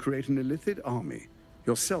Brain will create an illithid army,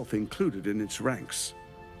 yourself included in its ranks.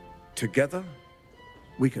 Together,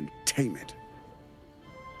 we can tame it.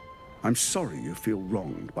 I'm sorry you feel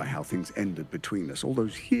wronged by how things ended between us all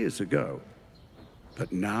those years ago.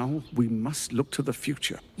 But now, we must look to the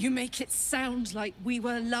future. You make it sound like we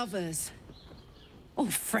were lovers. Or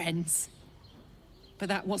friends. But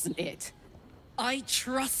that wasn't it. I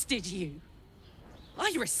trusted you.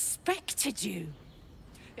 I respected you.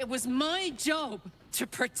 It was my job to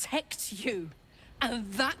protect you.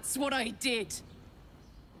 And that's what I did.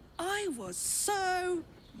 I was so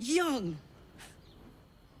young.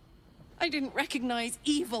 I didn't recognize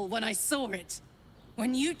evil when I saw it.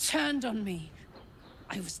 When you turned on me,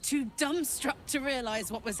 I was too dumbstruck to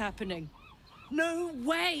realize what was happening. No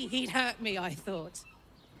way he'd hurt me, I thought.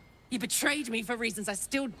 You betrayed me for reasons I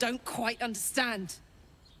still don't quite understand.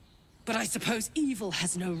 But I suppose evil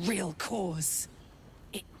has no real cause.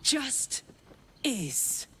 It just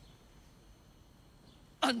is.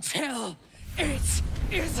 Until it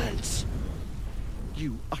isn't.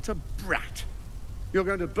 You utter brat. You're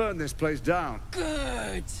going to burn this place down.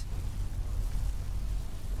 Good.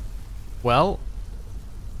 Well,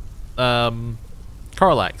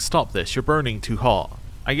 Karlach, stop this. You're burning too hot.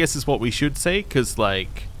 I guess is what we should say, because,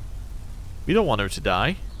 like, we don't want her to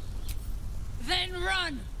die. Then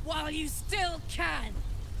run while you still can.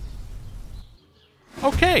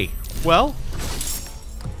 Okay, well,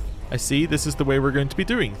 I see this is the way we're going to be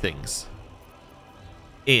doing things.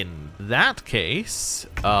 In that case,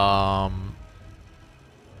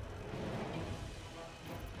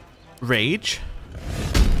 Rage.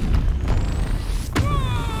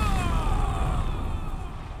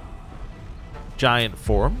 Giant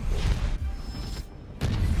form.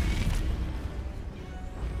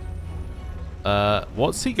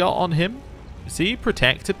 What's he got on him? Is he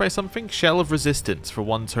protected by something? Shell of Resistance for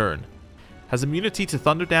 1 turn. Has immunity to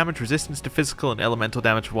thunder damage, resistance to physical and elemental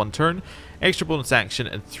damage for 1 turn, extra bonus action,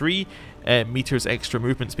 and 3 meters extra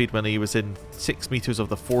movement speed when he was in 6 meters of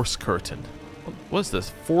the Force Curtain. What is this?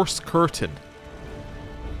 Force Curtain.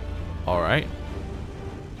 Alright.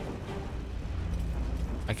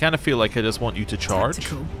 I kind of feel like I just want you to charge.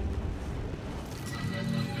 Tactical.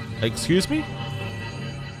 Excuse me?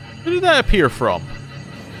 Where did that appear from?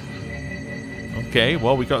 Okay,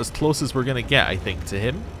 well, we got as close as we're gonna get, I think, to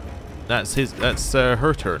him. That's his. That's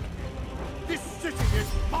her turn. This city is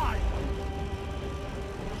mine.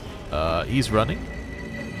 He's running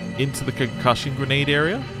into the concussion grenade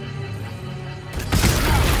area.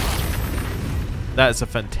 That is a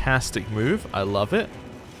fantastic move. I love it.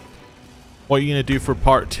 What are you gonna do for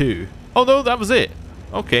part 2? Oh no, that was it.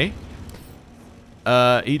 Okay.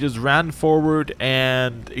 He just ran forward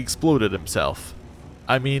and exploded himself.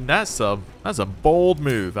 I mean, that's a bold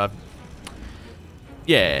move.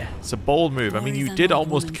 Yeah, it's a bold move. I mean, you did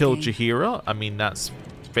almost kill Jaheira. I mean, that's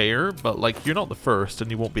fair, but like, you're not the first,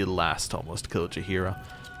 and you won't be the last to almost kill Jaheira.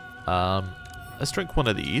 Let's drink one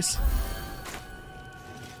of these,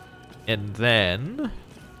 and then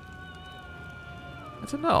I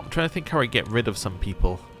don't know. I'm trying to think how I get rid of some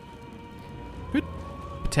people. Could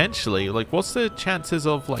potentially, like, what's the chances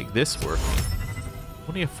of like this working?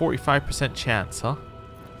 Only a 45% chance, huh?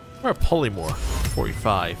 Or a polymorph,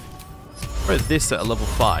 45. Or this at a level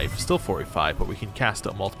 5, still 45, but we can cast it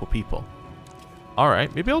on multiple people.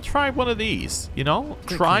 Alright, maybe I'll try one of these, you know?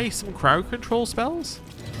 Try some crowd control spells?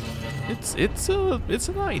 It's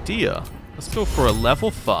an idea. Let's go for a level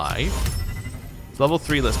 5. Level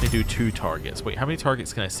 3 lets me do 2 targets. Wait, how many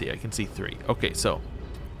targets can I see? I can see 3. Okay, so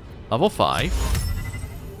level 5.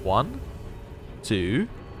 1, 2,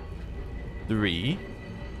 3,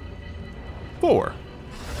 4.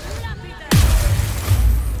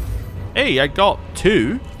 Hey, I got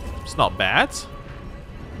 2. It's not bad.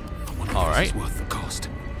 Alright. Worth the cost.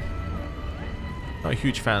 Not a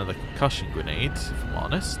huge fan of the concussion grenade, if I'm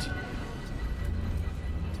honest.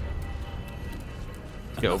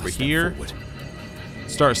 Get over here. Forward.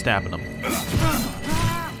 Start stabbing them.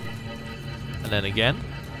 And then again.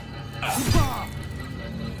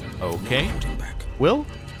 Okay. Will,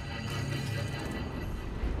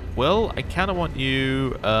 Well, I kind of want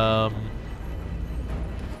you... I'm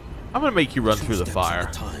going to make you run through the fire.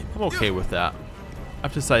 I'm okay with that.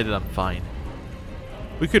 I've decided I'm fine.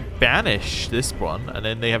 We could banish this one, and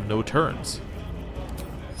then they have no turns.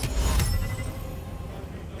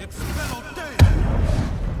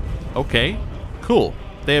 Okay, cool.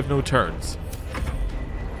 They have no turns.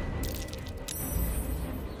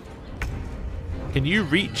 Can you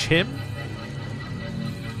reach him?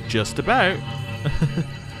 Just about.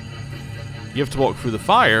 You have to walk through the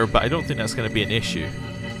fire, but I don't think that's going to be an issue.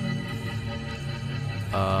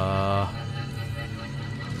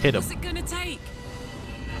 Hit him. What's it gonna take?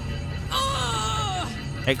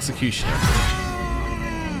 Executioner.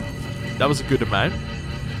 That was a good amount.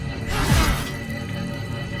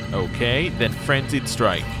 Okay, then Frenzied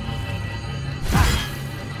Strike.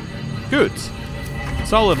 Good.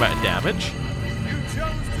 Solid amount of damage. You chose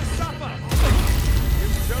to suffer. You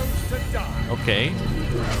chose to die. Okay.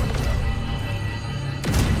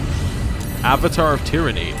 Avatar of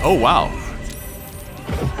Tyranny. Oh, wow.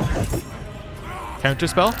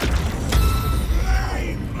 Counterspell?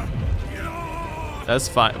 That's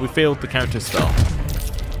fine. We failed the counterspell.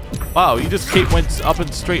 Wow, you just went up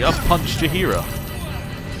and straight up punched Jaheira.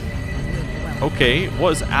 Okay,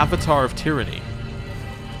 what is Avatar of Tyranny?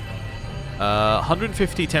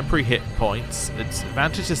 150 temporary hit points. It's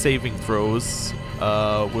advantage to saving throws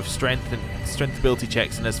with strength and strength ability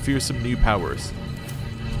checks, and has fearsome new powers.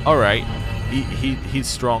 Alright, he's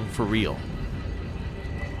strong for real.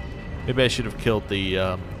 Maybe I should have killed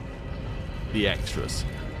the extras.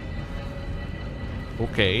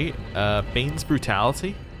 Okay, Bane's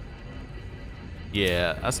Brutality.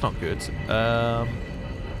 Yeah, that's not good.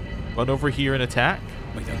 Run over here and attack.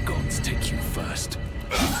 May the gods take you first.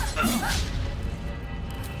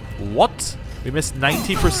 What? We missed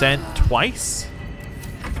 90% twice?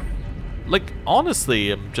 Like, honestly,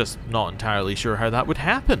 I'm just not entirely sure how that would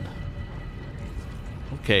happen.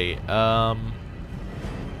 Okay,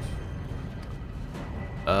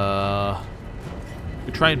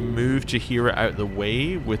 we try and move Jaheira out the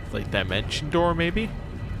way with, like, Dimension Door, maybe?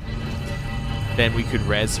 Then we could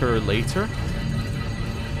res her later?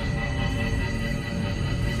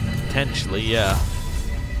 Potentially, yeah.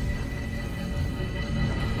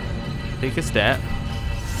 Take a step.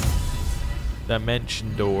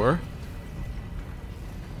 Dimension Door.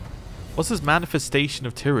 What's his Manifestation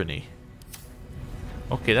of Tyranny?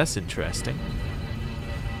 Okay, that's interesting.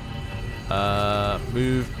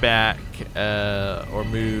 Move back, or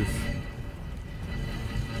move...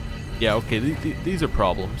 Yeah, okay, these are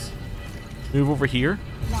problems. Move over here.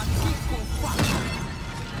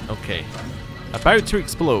 Okay. About to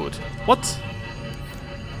explode. What?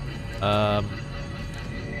 I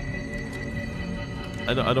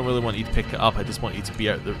don't really want you to pick it up. I just want you to be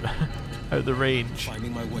out the out the range.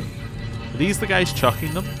 Finding my way. Are these the guys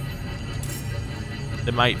chucking them?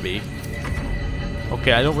 They might be.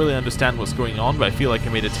 Okay, I don't really understand what's going on, but I feel like I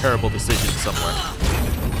made a terrible decision somewhere.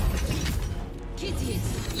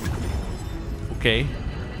 Okay.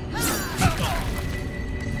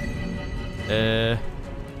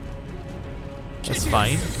 That's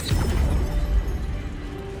fine.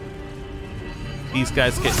 These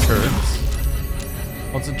guys get turns.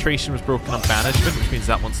 Concentration was broken on banishment, which means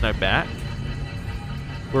that one's now back.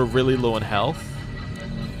 We're really low in health.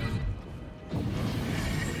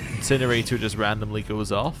 Incinerator just randomly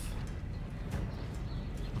goes off.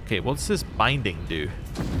 Okay, what's this binding do?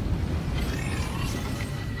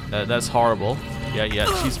 That's horrible. Yeah,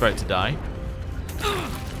 she's about to die.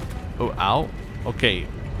 Oh, ow. Okay,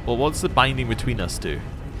 well, what's the binding between us do?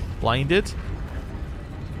 Blinded?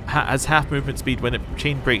 Has half movement speed. When it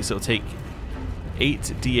chain breaks, it'll take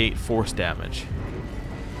 8d8 force damage.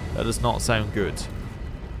 That does not sound good.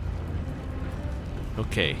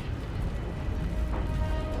 Okay.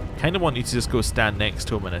 Kind of want you to just go stand next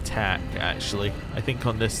to him and attack, actually. I think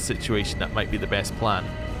on this situation that might be the best plan.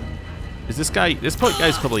 Is this guy... This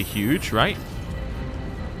guy's probably huge, right?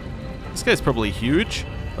 This guy's probably huge.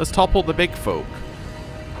 Let's topple the big folk.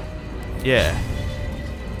 Yeah.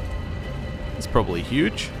 It's probably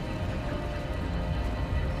huge.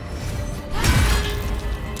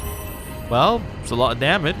 Well, it's a lot of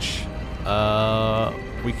damage.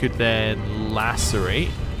 We could then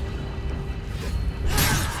lacerate.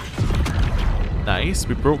 Nice.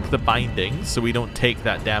 We broke the binding, so we don't take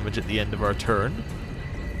that damage at the end of our turn.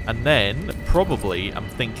 And then, probably, I'm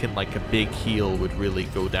thinking like a big heal would really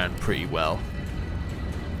go down pretty well.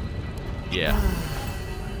 Yeah.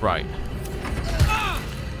 Right.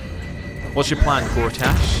 What's your plan,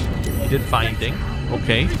 Gortash? You did binding.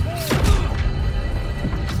 Okay.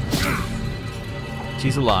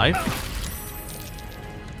 She's alive.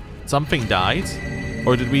 Something died.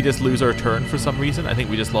 Or did we just lose our turn for some reason? I think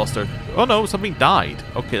we just lost our... Oh no, something died.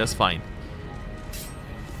 Okay, that's fine.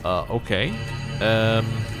 Okay.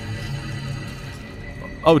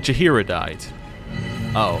 Oh, Jaheira died.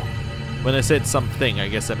 Oh. When I said something, I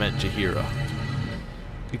guess I meant Jaheira.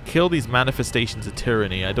 We kill these manifestations of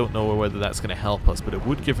tyranny. I don't know whether that's going to help us, but it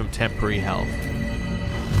would give him temporary health.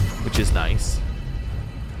 Which is nice.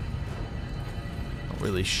 Not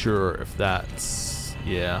really sure if that's...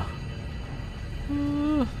 Yeah.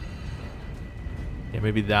 Yeah,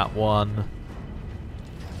 maybe that one.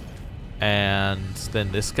 And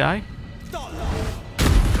then this guy.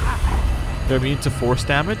 They're immune to force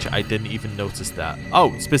damage? I didn't even notice that.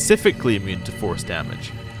 Oh, specifically immune to force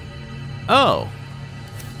damage. Oh.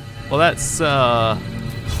 Well, that's it's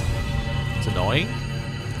annoying.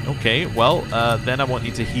 Okay, well, then I want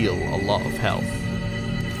you to heal a lot of health.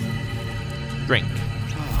 Drink.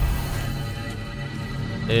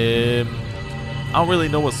 I don't really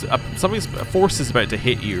know what's... force is about to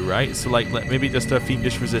hit you, right? So, like, maybe just a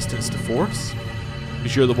fiendish resistance to force?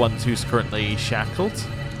 Because you're the one who's currently shackled.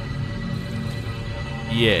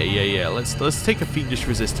 Yeah. Let's take a fiendish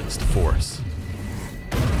resistance to force.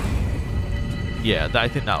 Yeah, I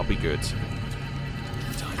think that'll be good.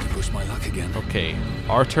 Time to push my luck again. Okay,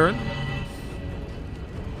 our turn.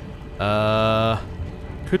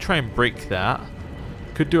 Could try and break that.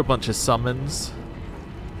 Could do a bunch of summons.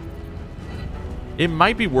 It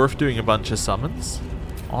might be worth doing a bunch of summons,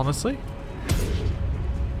 honestly.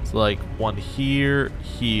 It's like one here,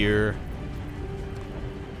 here,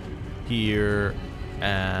 here,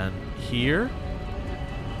 and here.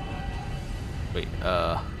 Wait,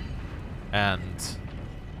 and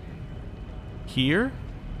here,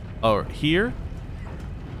 or here,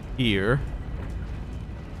 here,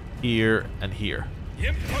 here, and here.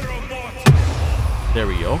 There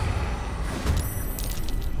we go.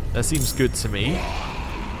 That seems good to me.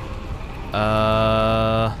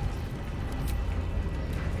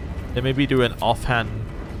 Then maybe do an offhand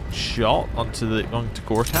shot onto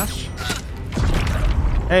Gortash.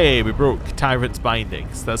 Hey, we broke Tyrant's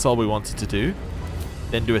bindings. That's all we wanted to do.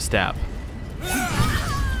 Then do a stab.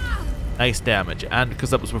 Nice damage. And because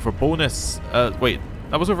that was with our bonus... wait,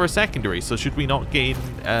 that was with our secondary, so should we not gain...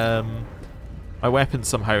 my weapons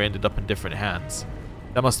somehow ended up in different hands.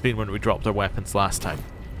 That must have been when we dropped our weapons last time.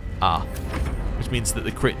 Ah. Which means that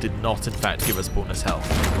the crit did not, in fact, give us bonus health.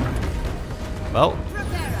 Well,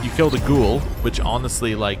 you killed a ghoul, which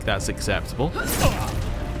honestly, like, that's acceptable.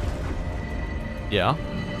 Yeah.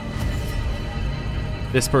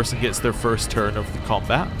 This person gets their first turn of the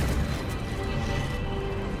combat.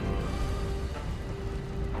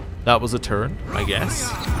 That was a turn, I guess.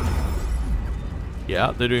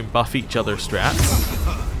 Yeah, they're doing buff each other strats.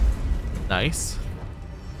 Nice.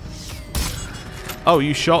 Oh,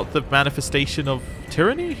 you shot the manifestation of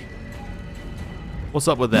tyranny? What's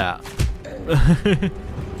up with that?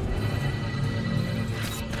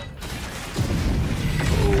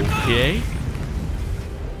 Okay.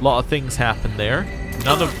 A lot of things happen there.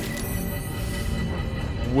 None of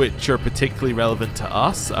which are particularly relevant to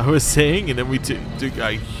us, I was saying, and then we took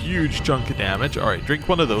a huge chunk of damage. Alright, drink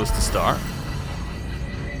one of those to start.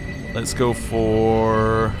 Let's go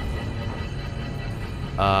for...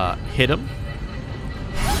 hit him.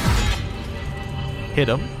 Hit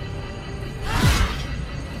him.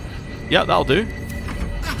 Yeah, that'll do.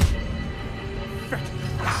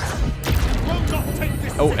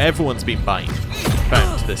 Oh, everyone's been bound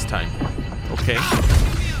this time. Okay.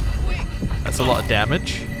 That's a lot of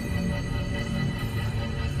damage.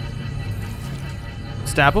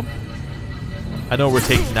 Stab him. I know we're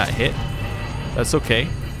taking that hit. That's okay.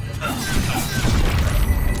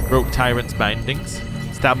 Broke Tyrant's bindings.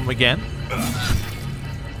 Stab him again.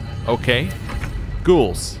 Okay.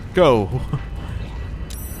 Ghouls, go.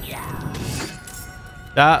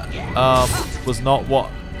 That was not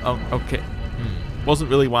what... okay. Wasn't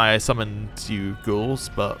really why I summoned you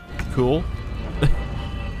ghouls, but cool.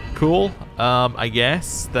 Cool. I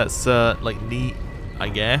guess. That's like neat, I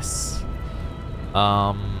guess.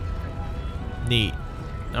 Neat.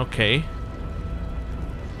 Okay.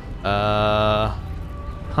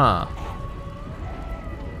 Huh.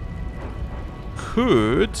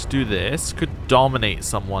 Could do this. Could dominate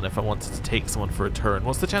someone if I wanted to take someone for a turn.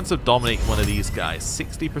 What's the chance of dominating one of these guys?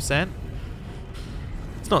 60%?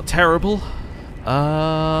 It's not terrible.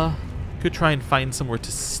 Could try and find somewhere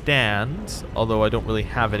to stand, although I don't really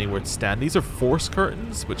have anywhere to stand. These are force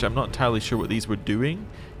curtains, which I'm not entirely sure what these were doing.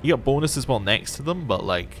 You got bonuses while next to them, but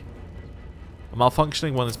like... a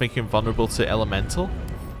malfunctioning one is making him vulnerable to elemental.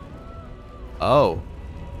 Oh.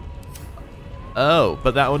 Oh,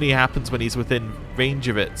 but that only happens when he's within range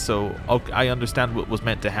of it, so okay, I understand what was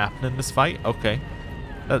meant to happen in this fight. Okay.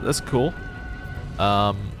 That's cool.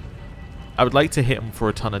 I would like to hit him for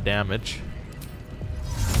a ton of damage.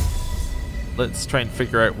 Let's try and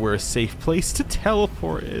figure out where a safe place to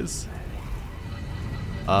teleport is.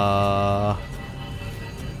 How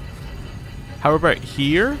about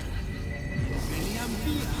here?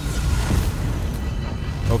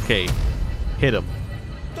 Okay. Hit him.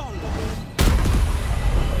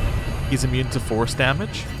 He's immune to force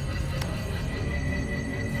damage.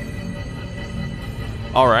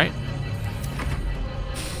 Alright.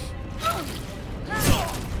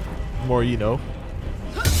 More you know.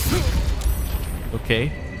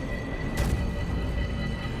 Okay.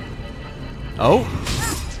 Oh.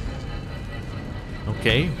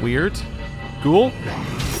 Okay, weird. Cool.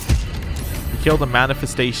 We killed a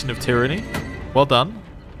manifestation of tyranny. Well done.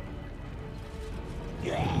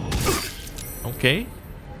 Okay.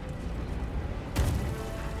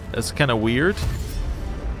 That's kind of weird.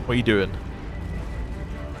 What are you doing?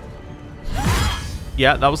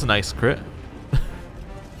 Yeah, that was a nice crit.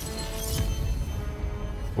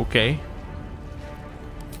 Okay.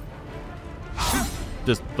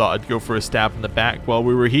 Just thought I'd go for a stab in the back while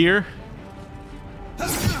we were here.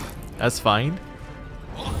 That's fine.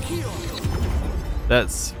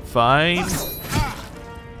 That's fine.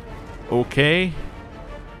 Okay.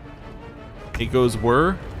 It goes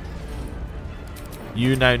where?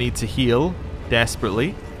 You now need to heal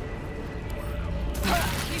desperately.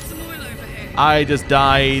 I just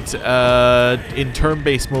died in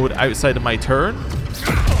turn-based mode outside of my turn.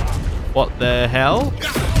 What the hell?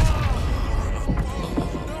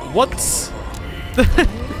 What?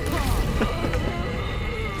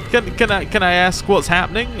 Can I ask what's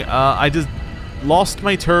happening? I just lost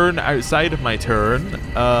my turn outside of my turn,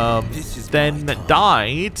 then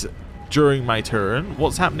died during my turn.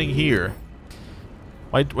 What's happening here?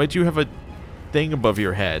 Why do you have a thing above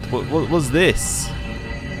your head? What was this?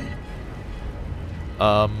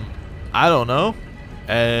 I don't know.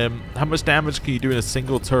 How much damage can you do in a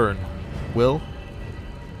single turn? Will?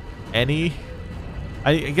 Any?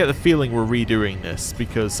 I get the feeling we're redoing this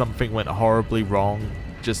because something went horribly wrong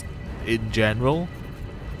just in general.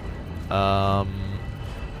 I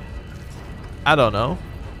don't know.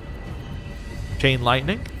 Chain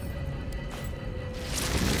lightning?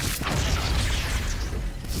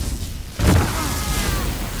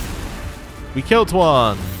 We killed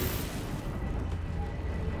one.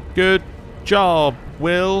 Good job,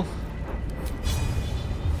 Will.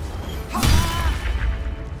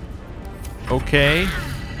 Okay.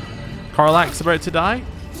 Karlach's about to die?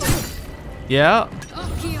 Yeah.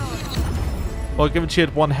 Well, given she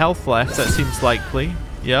had 1 health left, that seems likely.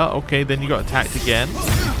 Yeah, okay, then you got attacked again.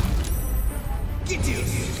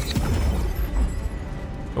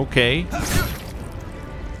 Okay.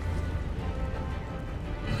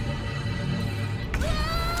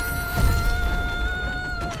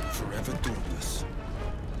 Forever dauntless.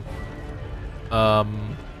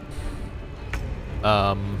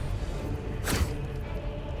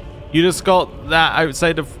 You just got that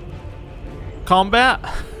outside of combat?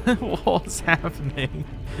 What's happening?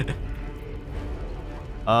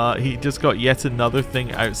 He just got yet another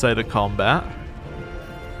thing outside of combat.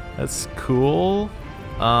 That's cool.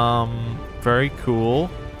 Very cool.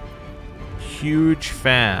 Huge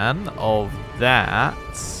fan of that.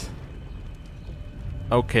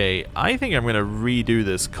 Okay, I think I'm gonna redo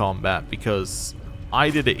this combat because I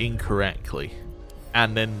did it incorrectly.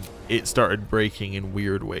 And then it started breaking in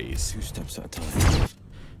weird ways. 2 steps at a time.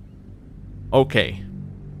 Okay.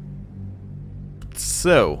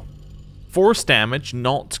 So, force damage,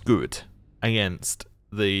 not good against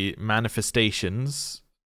the manifestations.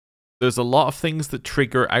 There's a lot of things that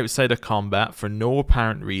trigger outside of combat for no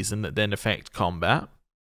apparent reason that then affect combat.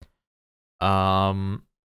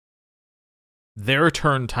 Their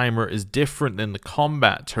turn timer is different than the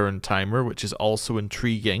combat turn timer, which is also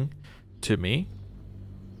intriguing to me.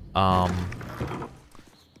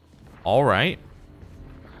 Alright.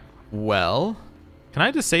 Well, can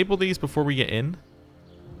I disable these before we get in?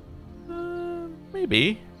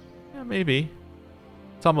 Maybe. Yeah, maybe.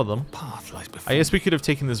 Some of them. I guess we could have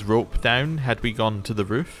taken this rope down had we gone to the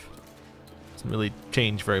roof. Doesn't really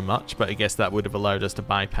change very much, but I guess that would have allowed us to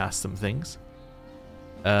bypass some things.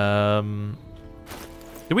 Do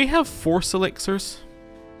we have force elixirs?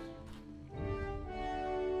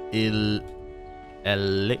 Elixir.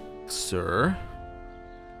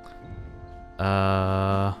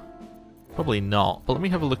 Probably not, but let me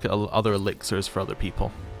have a look at other elixirs for other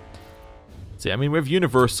people. See, I mean, we have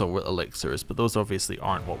universal elixirs, but those obviously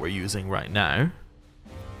aren't what we're using right now.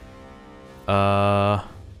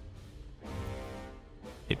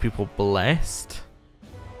 Make people blessed?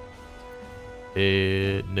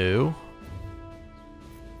 No.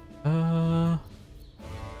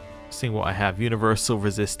 Seeing what I have. Universal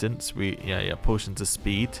resistance. Yeah, potions of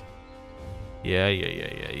speed.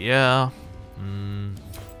 Yeah. None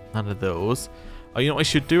of those. Oh, you know what I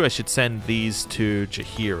should do? I should send these to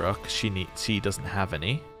Jaheira, because she doesn't have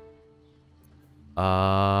any.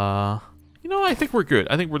 You know, I think we're good.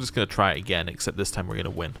 I think we're just going to try it again, except this time we're going to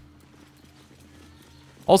win.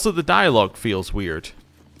 Also, the dialogue feels weird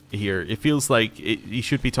here. It feels like you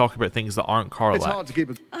should be talking about things that aren't Karlach. It's hard to keep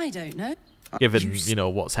it. I don't know. Given, you know,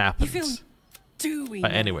 what's happened. You feel dewy.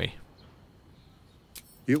 But anyway.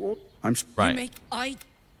 I'm right.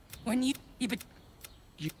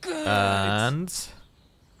 Good. And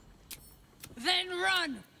Then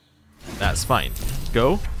run. that's fine.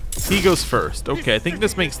 Go. He goes first. Okay, I think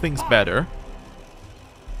this makes things better.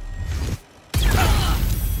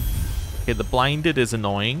 Okay, the blinded is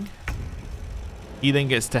annoying. He then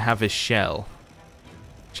gets to have his shell.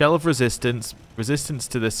 Shell of resistance. Resistance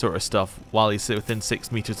to this sort of stuff while he's within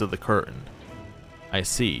 6 meters of the curtain. I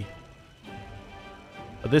see.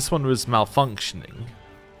 But this one was malfunctioning.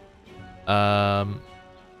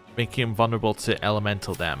 Making him vulnerable to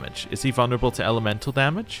elemental damage. Is he vulnerable to elemental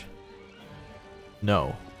damage?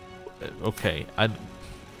 No. Okay.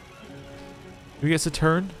 Who gets a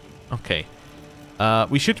turn? Okay.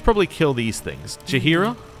 We should probably kill these things.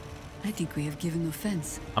 Jaheira? I think we have given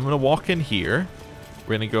offense. I'm going to walk in here.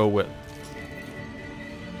 We're going to go with...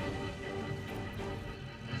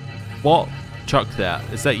 What? Chuck that.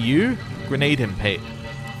 Is that you? Grenade impale.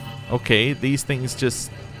 Okay, these things just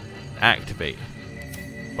activate.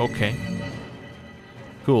 Okay.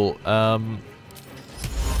 Cool.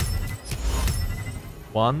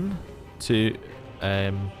 1, 2.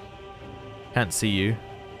 Can't see you.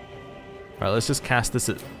 Alright, let's just cast this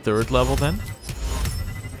at 3rd level then.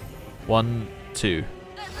 1, 2.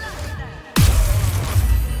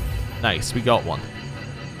 Nice, we got one.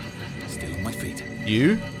 Still on my feet.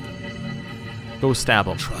 You? Go stab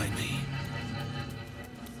him. Try me.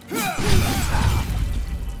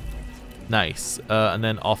 Nice. And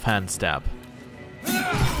then offhand stab.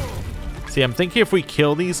 See, I'm thinking if we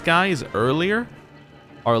kill these guys earlier,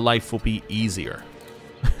 our life will be easier.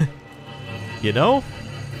 You know?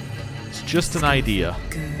 It's just an idea.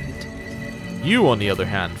 Good. You, on the other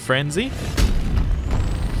hand, Frenzy.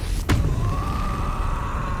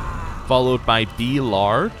 Followed by B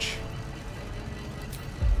large.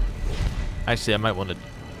 Actually, I might want to...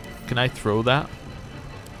 Can I throw that?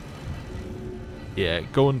 Yeah,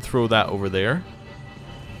 go and throw that over there.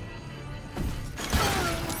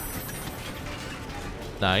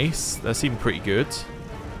 Nice. That seemed pretty good.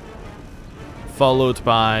 Followed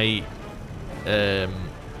by... hit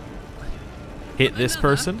this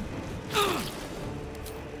person.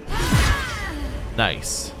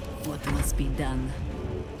 Nice. What must be done?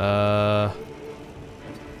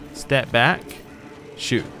 Step back.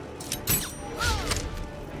 Shoot.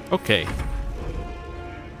 Okay.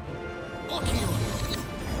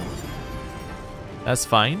 That's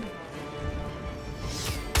fine.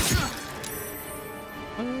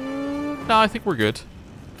 No, I think we're good.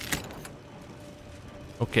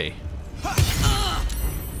 Okay.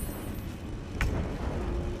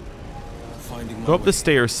 Go up the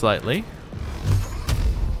stairs slightly.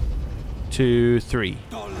 2, 3.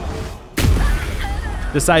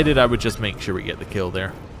 Decided I would just make sure we get the kill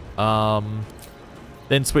there.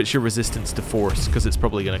 Then switch your resistance to force, because it's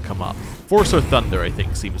probably going to come up. Force or thunder, I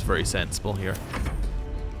think, seems very sensible here.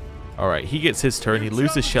 Alright, he gets his turn. He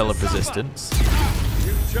loses shell of resistance.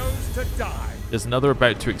 You chose to die. There's another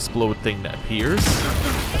about to explode thing that appears,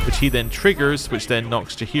 which he then triggers, which then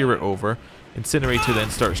knocks Jaheira over. Incinerator then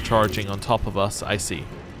starts charging on top of us. I see.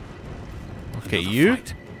 Okay, you.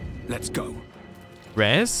 Let's go.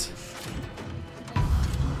 Res.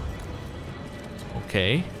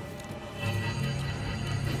 Okay.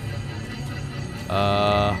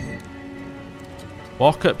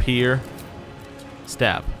 Walk up here.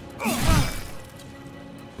 Stab.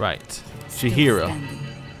 Right. Jaheira.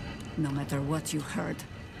 No matter what you heard.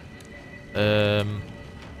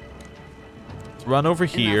 Run over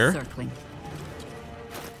here. Circling.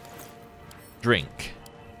 Drink.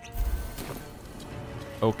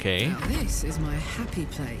 Okay. Now this is my happy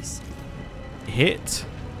place. Hit.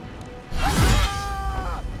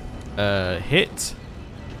 Hit.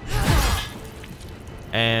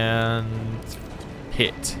 And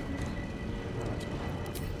hit.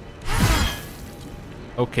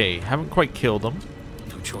 Okay, haven't quite killed him.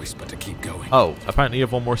 No choice but to keep going. Oh, apparently you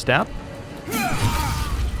have one more stab.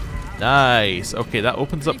 Nice. Okay, that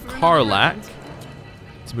opens up Karlach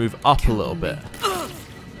to move up a little bit.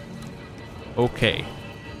 Okay.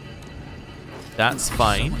 That's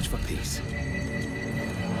fine. So much for peace.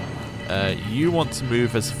 You want to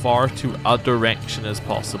move as far to a direction as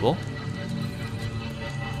possible.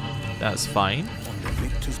 That's fine. On the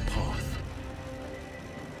victor's path.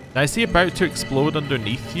 Now, is he about to explode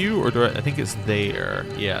underneath you, or I think it's there?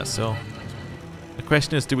 Yeah, so the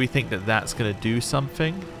question is, do we think that that's going to do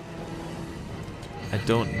something? I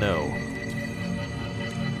don't know.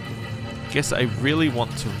 Guess I really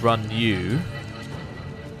want to run you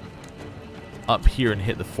up here and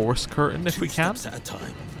hit the force curtain if we can. 2 steps at a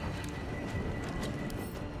time.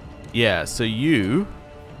 Yeah, so you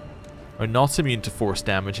are not immune to force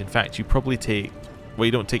damage. In fact, you probably take... Well,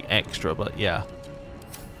 you don't take extra, but yeah.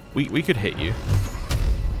 We could hit you.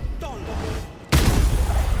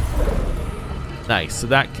 Nice, so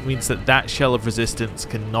that means that that shell of resistance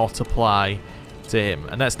cannot apply to him.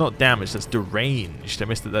 And that's not damage, that's deranged. I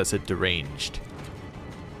missed that that said deranged.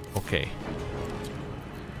 Okay.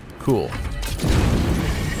 Cool.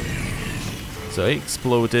 So it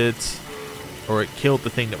exploded. Or it killed the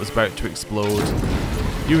thing that was about to explode.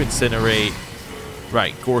 You incinerate.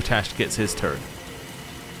 Right, Gortash gets his turn.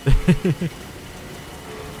 From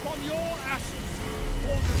your ashes,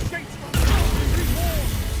 or the gates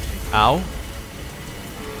of Ow.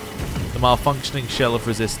 The malfunctioning shell of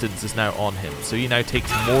resistance is now on him. So he now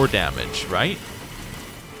takes more damage, right?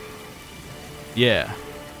 Yeah.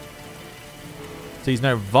 So he's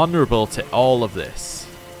now vulnerable to all of this.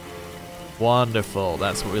 Wonderful.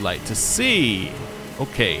 That's what we like to see.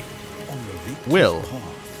 Okay. Will,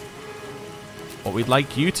 what we'd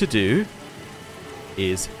like you to do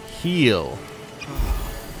is heal.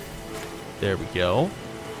 There we go.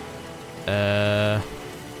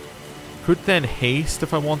 Could then haste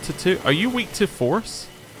if I wanted to. Are you weak to force?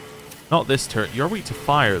 Not this turn. You're weak to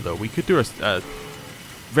fire, though. We could do a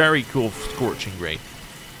very cool scorching ray.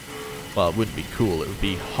 Well, it wouldn't be cool. It would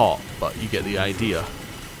be hot, but you get the idea.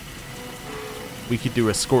 We could do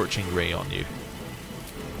a scorching ray on you.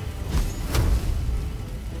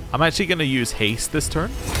 I'm actually going to use haste this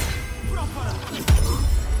turn.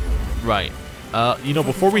 Right. You know,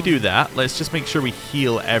 before we do that, let's just make sure we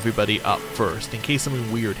heal everybody up first, in case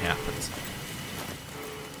something weird happens.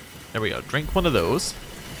 There we go. Drink one of those.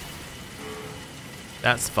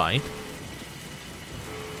 That's fine.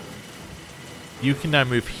 You can now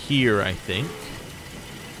move here, I think.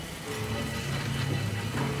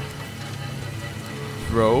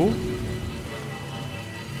 Throw.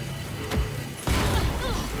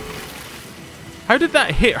 How did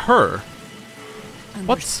that hit her?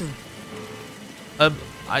 What?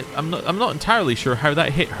 I'm not entirely sure how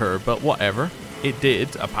that hit her, but whatever. It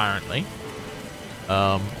did, apparently.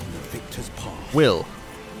 Will.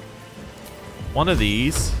 One of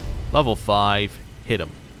these, level 5, hit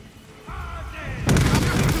him.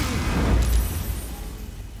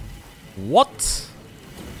 What?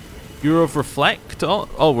 Bureau of Reflect? Oh,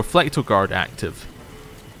 Reflecto Guard active.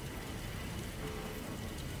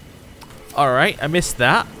 Alright, I missed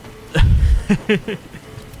that.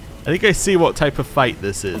 I think I see what type of fight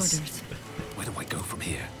this is. Where do I go from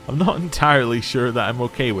here? I'm not entirely sure that I'm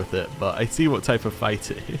okay with it, but I see what type of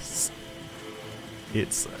fight it is.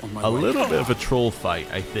 It's a little bit of a troll fight,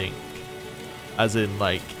 I think. As in,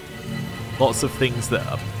 like, lots of things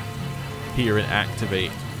that appear and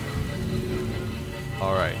activate.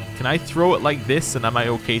 Alright. Can I throw it like this, and am I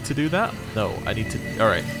okay to do that? No, I need to...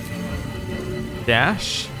 Alright.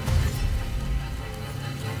 Dash.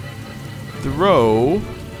 Throw.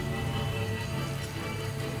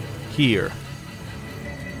 Here.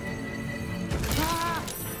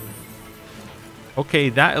 Okay,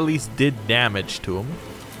 that at least did damage to him.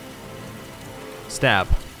 Stab.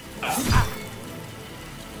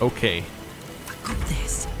 Okay. I got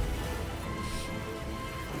this.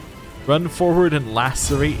 Run forward and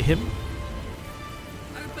lacerate him.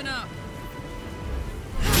 Open up.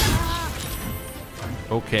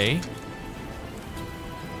 Okay.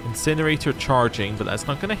 Incinerator charging, but that's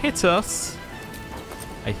not going to hit us.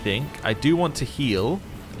 I think. I do want to heal,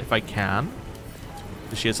 if I can.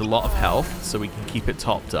 She has a lot of health, so we can keep it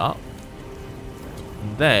topped up.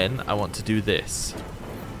 And then I want to do this.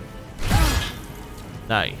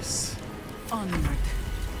 Nice. Onward.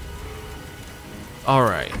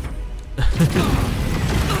 Alright.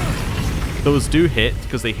 Those do hit,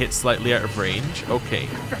 because they hit slightly out of range. Okay.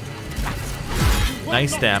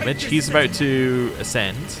 Nice damage. He's about to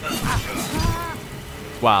ascend.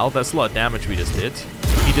 Wow, that's a lot of damage we just did.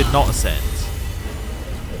 He did not ascend.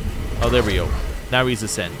 Oh, there we go. Now he's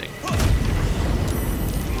ascending.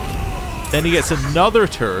 Then he gets another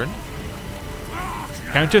turn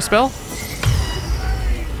Counter spell?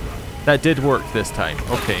 That did work this time.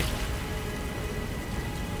 Okay.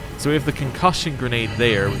 So we have the concussion grenade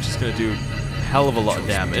there, which is going to do a hell of a lot of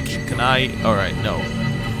damage. Can I? Alright, no.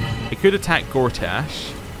 I could attack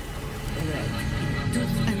Gortash.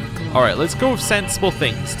 Alright, let's go with sensible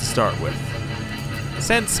things to start with.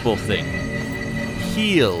 Sensible thing.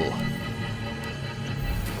 Heal.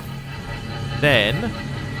 Then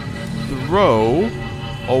throw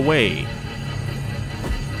away.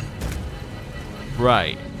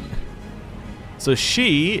 Right. So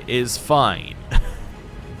she is fine.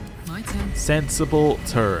 My turn. Sensible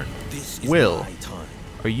turn. Will,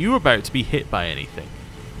 are you about to be hit by anything?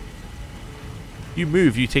 You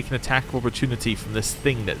move, you take an attack of opportunity from this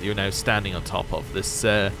thing that you're now standing on top of. This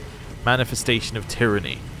manifestation of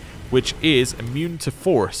tyranny. Which is immune to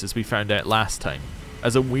force, as we found out last time.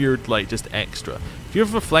 As a weird, like, just extra. Do you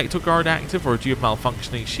have Reflector Guard active, or do you have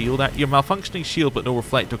Malfunctioning Shield? You have Malfunctioning Shield, but no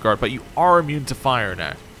Reflector Guard, but you are immune to fire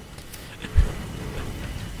now.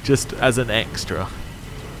 Just as an extra.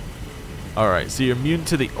 Alright, so you're immune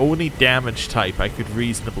to the only damage type I could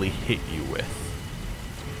reasonably hit you with.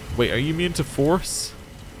 Wait, are you immune to force?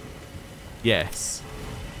 Yes.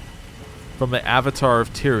 From the Avatar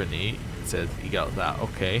of Tyranny, it says you got that,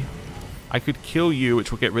 okay. I could kill you,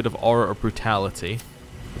 which will get rid of Aura or Brutality,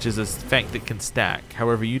 which is an effect that can stack.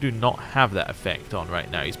 However, you do not have that effect on right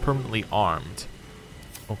now. He's permanently armed.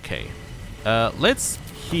 Okay. Let's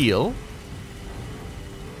heal.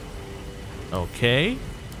 Okay.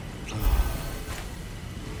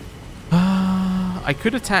 I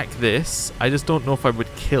could attack this. I just don't know if I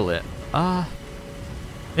would kill it.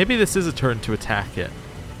 Maybe this is a turn to attack it.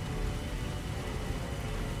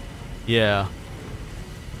 Yeah.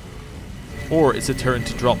 Or it's a turn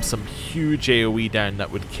to drop some huge AoE down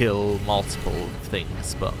that would kill multiple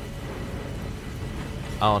things, but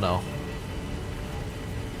I don't know.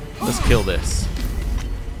 Let's kill this.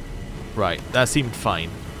 Right, that seemed fine.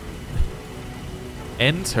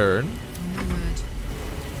 End turn.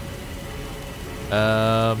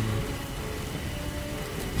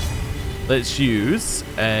 Let's use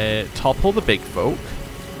topple the big folk,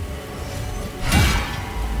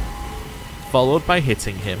 followed by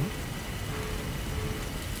hitting him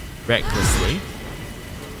recklessly.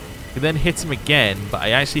 We then hit him again, but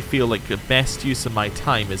I actually feel like the best use of my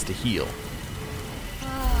time is to heal,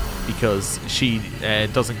 because she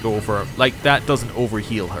doesn't go over, like, that doesn't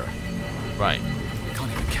overheal her. Right.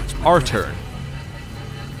 Our turn.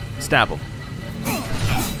 Stab him.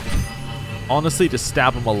 Honestly, just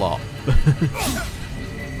stab him a lot.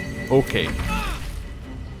 Okay.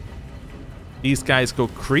 These guys go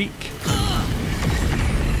creak.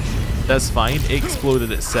 That's fine. It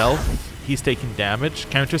exploded itself. He's taking damage.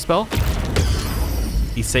 Counterspell.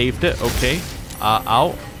 He saved it. Okay.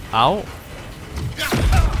 Ow. Ow.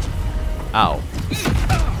 Ow.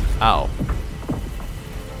 Ow.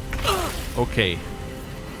 Okay.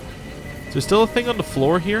 Is there still a thing on the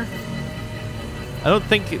floor here? I don't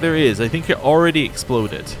think there is. I think it already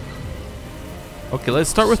exploded. Okay, let's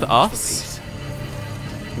start with us.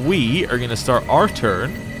 We are going to start our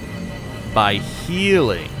turn by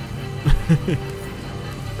healing.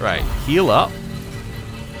 Right, heal up.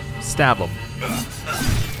 Stab him.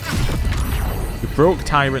 We broke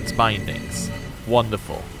Tyrant's bindings.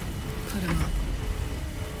 Wonderful.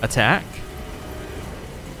 Attack.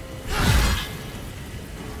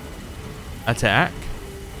 Attack.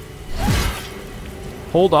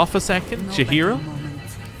 Hold off a second, Shihiro.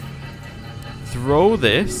 Throw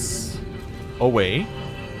this away.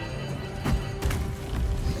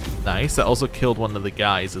 Nice. That also killed one of the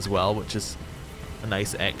guys as well, which is a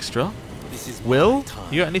nice extra. Will,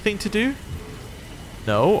 you got anything to do?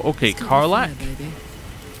 No? Okay, Karlak.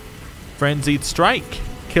 Frenzied Strike.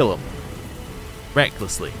 Kill him.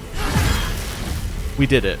 Recklessly. We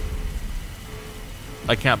did it.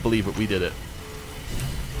 I can't believe it. We did it.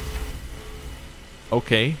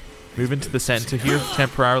 Okay. Move into the center here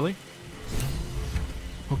temporarily.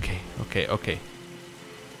 Okay, okay, okay.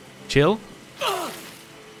 Chill.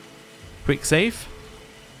 Quick save.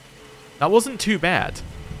 That wasn't too bad.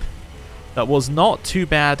 That was not too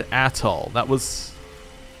bad at all. That was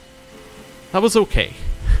okay.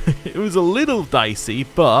 It was a little dicey,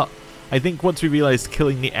 but I think once we realized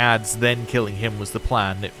killing the ads, then killing him was the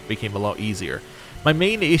plan, it became a lot easier. My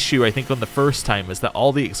main issue, I think, on the first time is that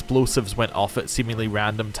all the explosives went off at seemingly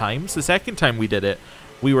random times. The second time we did it,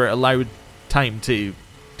 we were allowed time to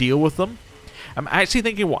deal with them. I'm actually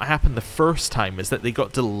thinking what happened the first time is that they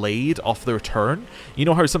got delayed off their turn. You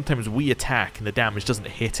know how sometimes we attack and the damage doesn't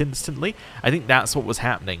hit instantly? I think that's what was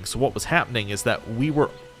happening. So what was happening is that we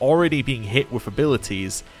were already being hit with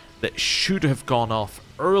abilities that should have gone off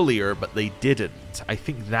earlier, but they didn't. I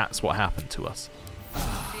think that's what happened to us.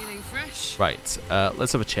 Feeling fresh? Right,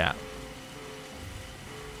 let's have a chat.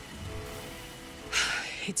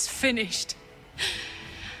 It's finished.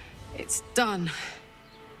 It's done.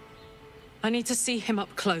 I need to see him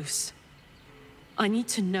up close. I need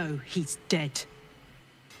to know he's dead.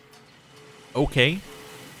 Okay.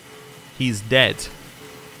 He's dead.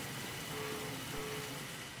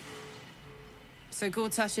 So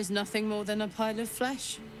Gortash is nothing more than a pile of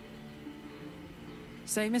flesh?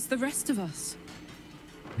 Same as the rest of us.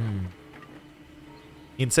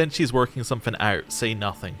 He said she's working something out. Say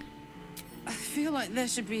nothing. I feel like there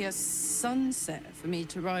should be a sunset for me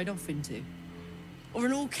to ride off into. Or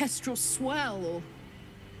an orchestral swell, or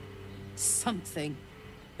something.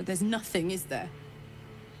 But there's nothing, is there?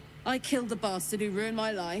 I killed the bastard who ruined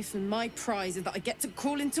my life, and my prize is that I get to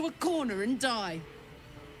crawl into a corner and die.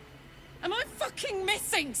 Am I fucking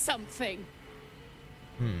missing something?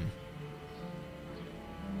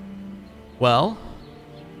 Well,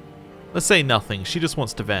 let's say nothing. She just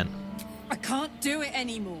wants to vent. I can't do it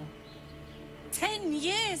anymore. 10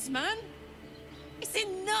 years, man. It's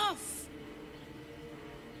enough.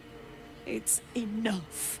 It's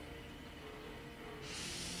enough.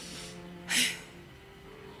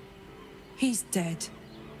 He's dead.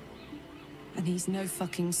 And he's no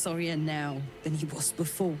fucking sorrier now than he was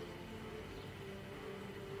before.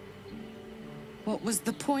 What was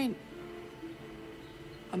the point?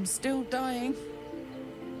 I'm still dying.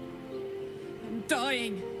 I'm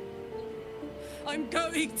dying. I'm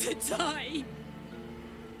going to die.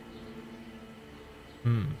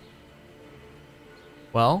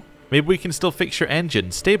 Well, maybe we can still fix your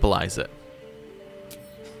engine, stabilize it.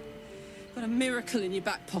 Got a miracle in your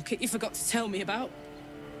back pocket you forgot to tell me about.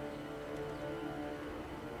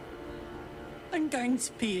 I'm going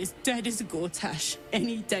to be as dead as a Gortash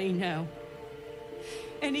any day now.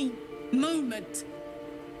 Any moment.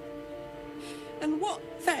 And what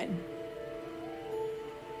then?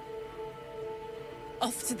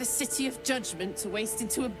 Off to the City of Judgment to waste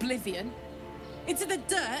into oblivion? Into the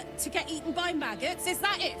dirt to get eaten by maggots? Is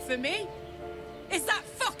that it for me? Is that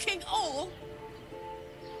fucking all?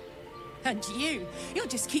 And you'll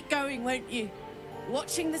just keep going, won't you?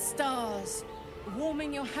 Watching the stars,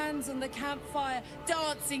 warming your hands on the campfire,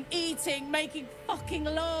 dancing, eating, making fucking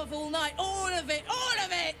love all night. All of it, all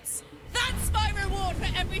of it! That's my reward for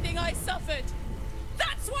everything I suffered.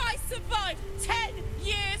 That's why I survived 10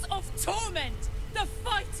 years of torment. The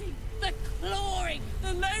fighting, the clawing,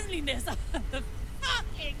 the loneliness, the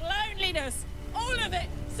fucking loneliness. All of it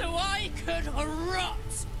so I could rot.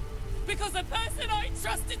 Because the person I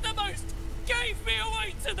trusted the most gave me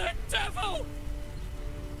away to the devil.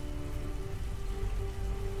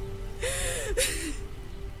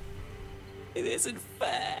 It isn't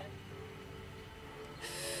fair.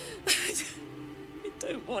 I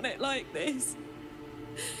don't want it like this.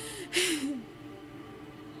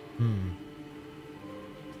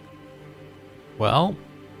 Well,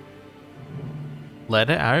 let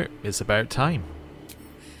it out. It's about time.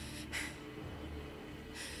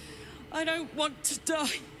 I don't want to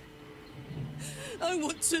die. I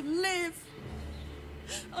want to live.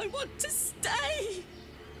 I want to stay.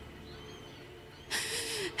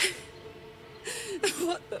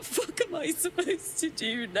 What the fuck am I supposed to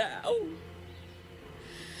do now?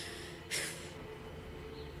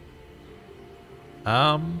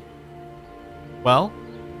 Well,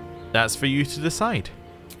 that's for you to decide.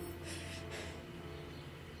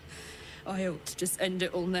 I ought to just end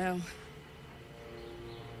it all now.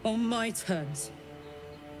 On my terms.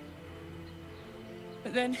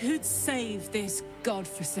 But then who'd save this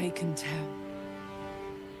godforsaken town?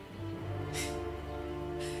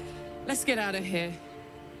 Let's get out of here.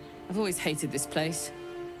 I've always hated this place.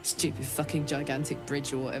 Stupid fucking gigantic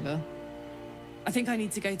bridge or whatever. I think I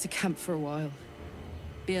need to go to camp for a while.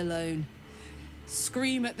 Be alone.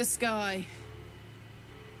 Scream at the sky.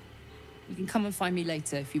 You can come and find me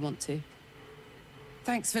later if you want to.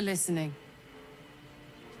 Thanks for listening.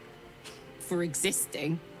 For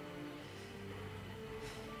existing.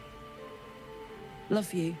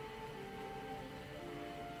 Love you.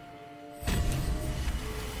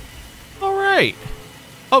 All right.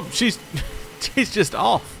 Oh, she's just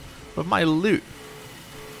off with my loot.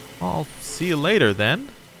 I'll see you later then.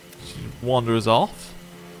 She wanders off.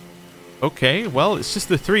 Okay, well, it's just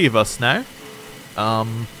the three of us now.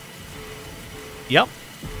 Yep.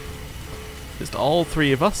 Just all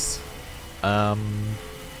three of us. I'm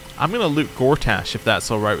gonna loot Gortash if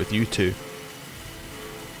that's alright with you two.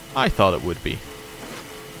 I thought it would be.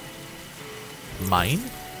 Mine?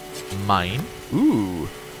 Mine? Ooh.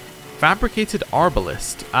 Fabricated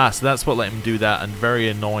Arbalist. Ah, so that's what let him do that and very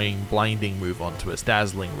annoying blinding move onto us.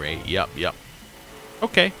 Dazzling Ray. Yep.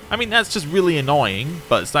 Okay. I mean, that's just really annoying,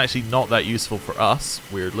 but it's actually not that useful for us,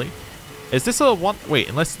 weirdly. Is this a one? Wait,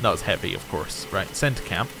 unless... No, it's heavy, of course. Right, send to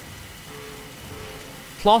camp.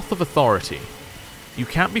 Cloth of Authority. You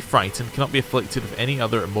can't be frightened, cannot be afflicted with any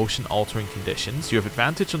other emotion-altering conditions. You have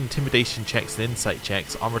advantage on intimidation checks and insight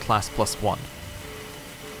checks, armor class +1.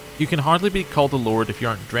 You can hardly be called a lord if you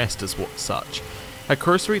aren't dressed as such. A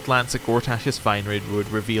cursory glance at Gortash's finery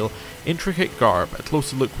would reveal intricate garb. A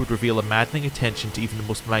closer look would reveal a maddening attention to even the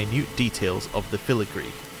most minute details of the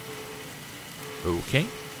filigree. Okay.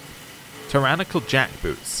 Tyrannical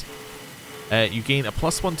Jackboots. You gain a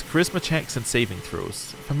 +1 to charisma checks and saving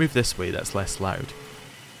throws. If I move this way, that's less loud.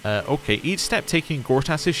 Okay, each step taken in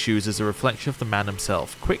Gortash's shoes is a reflection of the man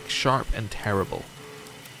himself. Quick, sharp, and terrible.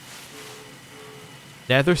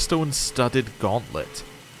 Netherstone Studded Gauntlet.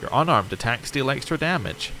 You're unarmed, attacks deal extra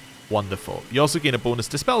damage. Wonderful. You also gain a bonus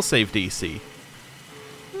to spell save DC.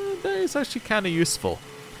 That is actually kind of useful.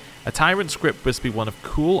 A Tyrant's grip must be one of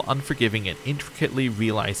cool, unforgiving, and intricately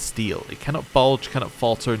realized steel. It cannot bulge, cannot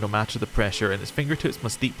falter, no matter the pressure, and its fingertips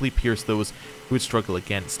must deeply pierce those who would struggle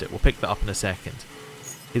against it. We'll pick that up in a second.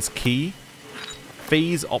 His key.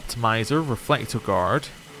 Phase Optimizer, Reflector Guard.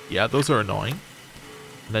 Yeah, those are annoying.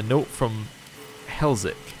 And a note from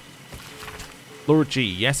Helzik. Lord G.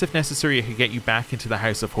 Yes, if necessary, I could get you back into the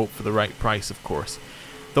House of Hope for the right price, of course.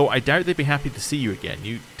 Though I doubt they'd be happy to see you again.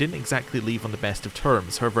 You didn't exactly leave on the best of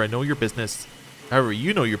terms. However, you know your business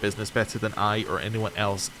better than I or anyone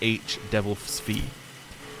else. H. Devil's Fee.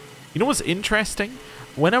 You know what's interesting?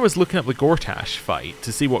 When I was looking up the Gortash fight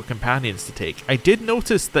to see what companions to take, I did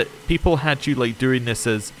notice that people had you like doing this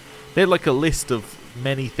as... They had like a list of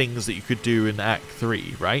many things that you could do in Act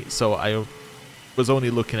 3, right? So I was only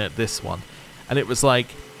looking at this one. And it was like,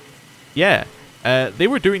 yeah, they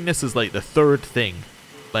were doing this as like the third thing.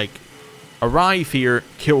 Like, arrive here,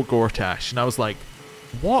 kill Gortash. And I was like,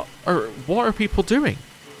 what are people doing?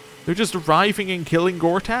 They're just arriving and killing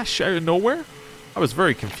Gortash out of nowhere? I was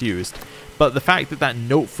very confused. But the fact that that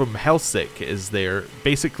note from Helzik is there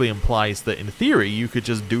basically implies that in theory you could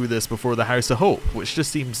just do this before the House of Hope, which just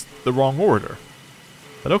seems the wrong order.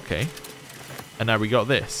 But okay. And now we got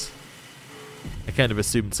this. I kind of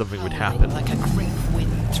assumed something would happen. Like a great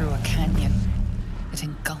wind through a canyon. It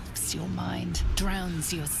engulfs your mind,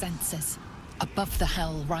 drowns your senses. Above the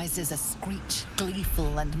hell rises a screech,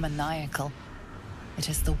 gleeful and maniacal. It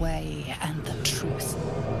is the way and the truth.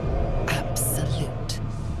 Absolute.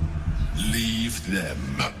 Leave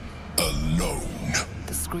them alone.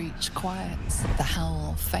 The screech quiets, the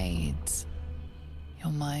howl fades.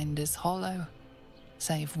 Your mind is hollow,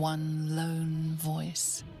 save one lone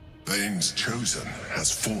voice. Bane's chosen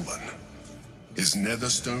has fallen. His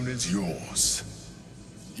netherstone is yours.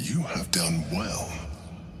 You have done well.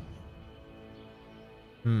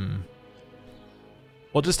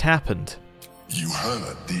 What just happened? You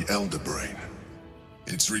heard the Elder Brain.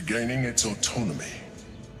 It's regaining its autonomy.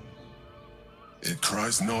 It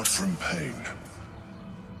cries not from pain,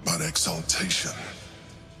 but exaltation.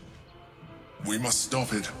 We must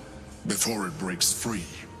stop it before it breaks free.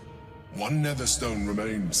 One netherstone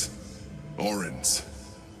remains. Orin's.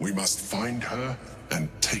 We must find her and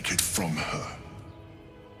take it from her.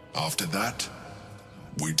 After that,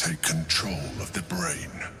 we take control of the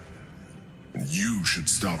brain. And you should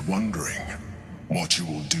start wondering what you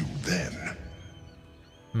will do then.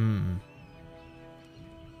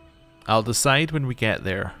 I'll decide when we get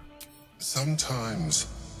there. Sometimes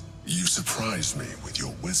you surprise me with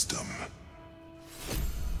your wisdom.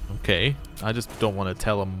 Okay, I just don't want to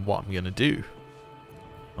tell him what I'm going to do.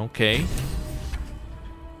 Okay.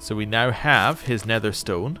 So we now have his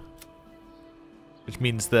netherstone. Which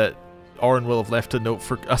means that Orin will have left a note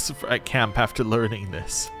for us at camp after learning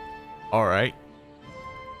this. Alright.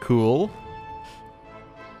 Cool.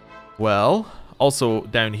 Well, also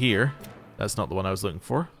down here, that's not the one I was looking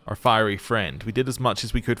for, our fiery friend. We did as much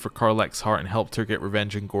as we could for Karlek's heart and helped her get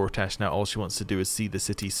revenge on Gortash. Now all she wants to do is see the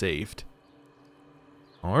city saved.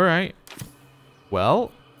 Alright.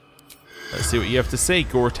 Well, let's see what you have to say,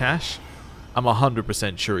 Gortash. I'm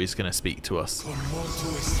 100% sure he's going to speak to us.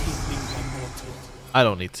 I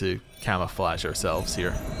don't need to camouflage ourselves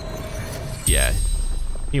here. Yeah,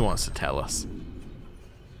 he wants to tell us.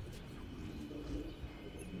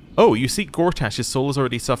 Oh, you seek Gortash. His soul is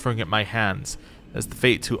already suffering at my hands. That's the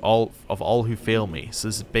fate of all who fail me. So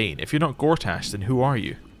this is Bane. If you're not Gortash, then who are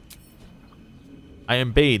you? I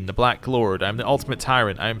am Bane, the Black Lord. I am the ultimate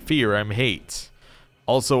tyrant. I am fear. I am hate.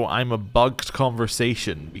 Also, I'm a bugged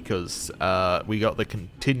conversation because we got the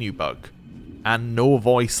continue bug. And no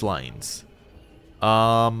voice lines.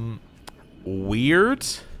 Weird.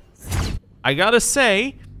 I gotta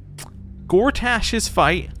say, Gortash's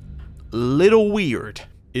fight, little weird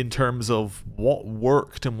in terms of what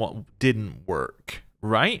worked and what didn't work,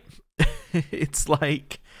 right? It's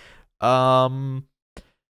like, the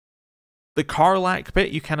Karlach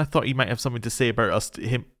bit, you kind of thought he might have something to say about us,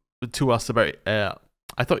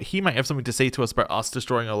 I thought he might have something to say to us about us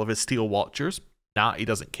destroying all of his steel watchers. Nah, he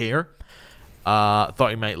doesn't care. Thought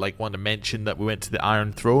he might like want to mention that we went to the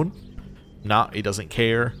Iron Throne. Nah, he doesn't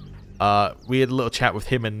care. We had a little chat with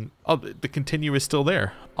him and the continue is still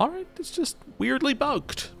there. Alright, it's just weirdly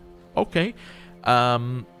bugged. Okay.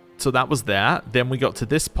 So that was that. Then we got to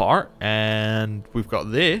this part and we've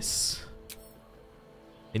got this.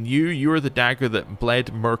 And you are the dagger that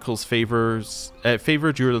bled Merkel's favored.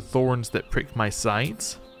 You are the thorns that pricked my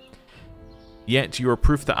sides. Yet you are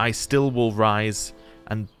proof that I still will rise,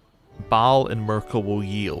 and Baal and Merkel will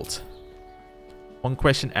yield. One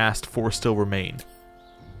question asked, 4 still remain.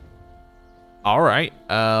 Alright,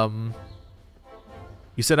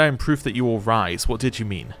 you said I am proof that you will rise. What did you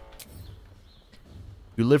mean?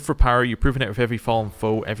 You live for power, you've proven it with every fallen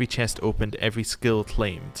foe, every chest opened, every skill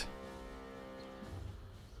claimed.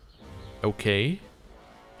 Okay.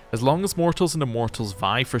 As long as mortals and immortals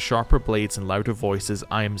vie for sharper blades and louder voices,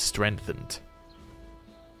 I am strengthened.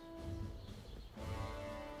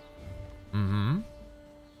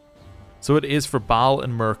 So it is for Baal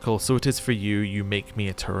and Merkel, so it is for you, you make me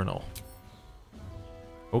eternal.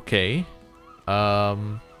 Okay.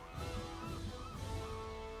 Well,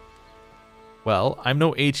 I'm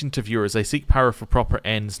no agent of yours. I seek power for proper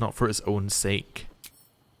ends, not for its own sake.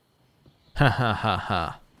 Ha ha ha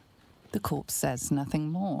ha. The corpse says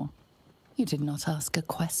nothing more. You did not ask a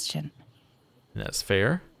question. That's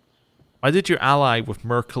fair. Why did you ally with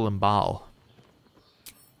Merkel and Baal?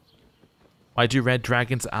 Why do Red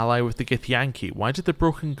Dragons ally with the Githyanki? Why did the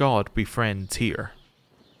Broken God befriend Tyr?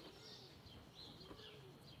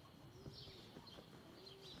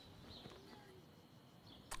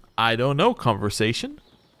 I don't know, conversation.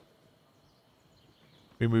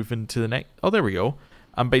 We move into the next. Oh, there we go.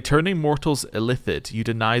 And by turning mortals illithid, you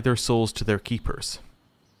deny their souls to their keepers.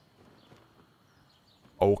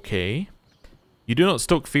 Okay. You do not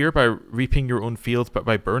stoke fear by reaping your own field, but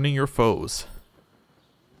by burning your foes.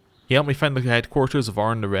 Can you help me find the headquarters of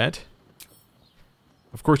Arn the Red?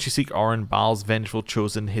 Of course you seek Arn, Baal's vengeful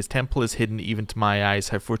chosen. His temple is hidden even to my eyes.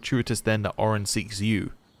 How fortuitous then that Arn seeks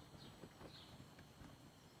you.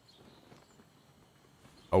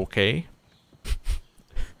 Okay.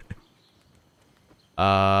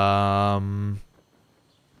 Arn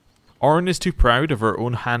is too proud of her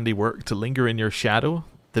own handiwork to linger in your shadow.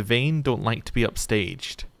 The vain don't like to be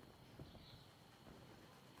upstaged.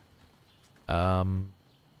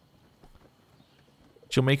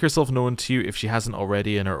 She'll make herself known to you if she hasn't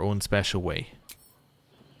already in her own special way.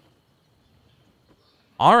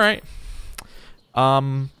 Alright.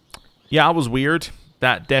 Yeah, it was weird.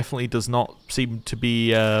 That definitely does not seem to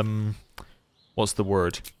be, what's the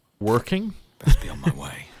word? Working? Let's be on my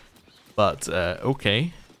way. But,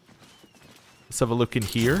 okay. Let's have a look in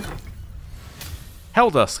here.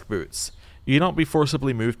 Helldusk Boots. You cannot be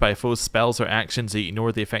forcibly moved by a foe's spells or actions that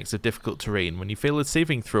ignore the effects of difficult terrain. When you fail a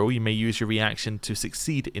saving throw, you may use your reaction to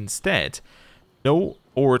succeed instead. No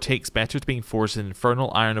ore takes better to being forged in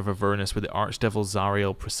Infernal Iron of Avernus where the Archdevil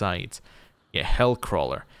Zariel presides. Yeah,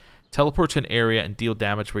 Hellcrawler. Teleport to an area and deal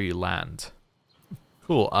damage where you land.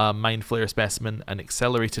 Cool. Mind Flayer Specimen, an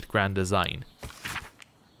accelerated grand design.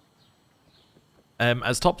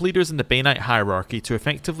 As top leaders in the Bainite hierarchy, to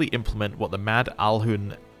effectively implement what the Mad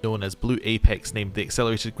Alhun known as Blue Apex named the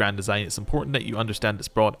Accelerated Grand Design, it's important that you understand its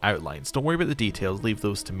broad outlines. Don't worry about the details, leave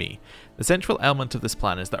those to me. The central element of this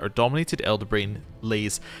plan is that our dominated Elderbrain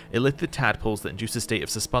lays illithid tadpoles that induce a state of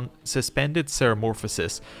suspended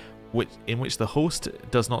ceremorphosis, in which the host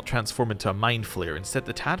does not transform into a Mind Flayer. Instead,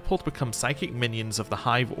 the tadpoles become psychic minions of the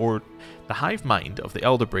hive or the hive mind of the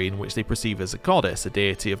Elderbrain, which they perceive as a goddess, a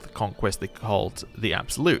deity of the conquest they called the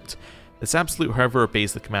Absolute. This Absolute, however,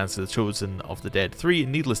 obeys the commands of the Chosen of the Dead Three,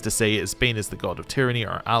 and needless to say, as Bane is the god of tyranny,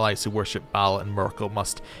 our allies who worship Baal and Merkel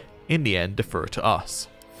must, in the end, defer to us.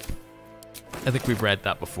 I think we've read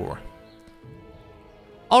that before.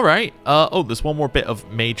 Alright, oh, there's one more bit of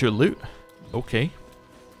major loot. Okay.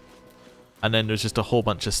 And then there's just a whole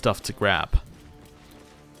bunch of stuff to grab.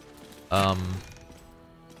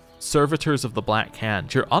 Servitors of the Black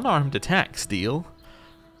Hand. Your unarmed attack, Steel.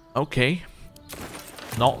 Okay.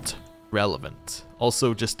 Not relevant.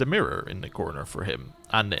 Also just a mirror in the corner for him.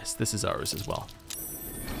 And this is ours as well.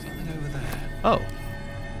 Something over there. Oh.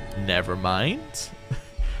 Never mind.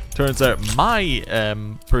 Turns out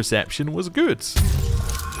my perception was good.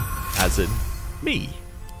 As in, me,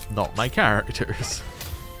 not my characters.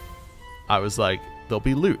 I was like, there'll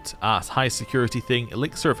be loot. Ah, high security thing.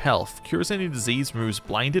 Elixir of health. Cures any disease, removes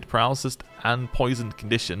blinded, paralysis, and poisoned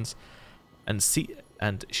conditions.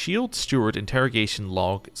 And shield steward interrogation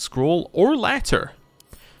log, scroll or letter.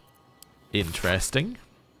 Interesting.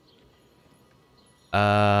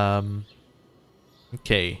 Okay.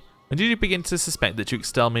 When did you begin to suspect that Duke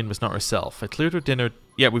Stelmane was not herself? I cleared her dinner.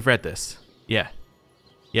 Yeah, we've read this. Yeah.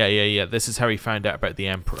 Yeah. This is how he found out about the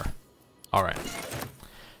Emperor. Alright.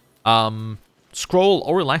 Scroll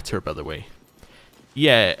or letter, by the way.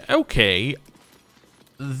 Yeah, okay.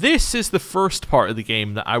 This is the first part of the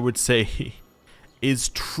game that I would say is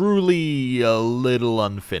truly a little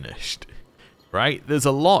unfinished. Right? There's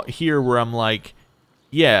a lot here where I'm like,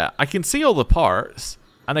 yeah, I can see all the parts,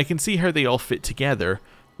 and I can see how they all fit together.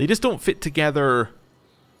 They just don't fit together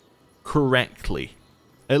correctly.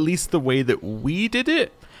 At least the way that we did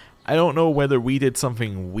it. I don't know whether we did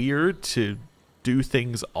something weird to do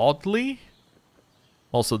things oddly.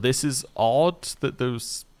 Also, this is odd that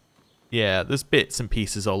there's... yeah, there's bits and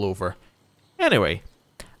pieces all over. Anyway,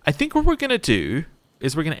 I think what we're going to do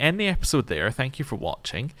is we're going to end the episode there. Thank you for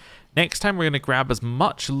watching. Next time, we're going to grab as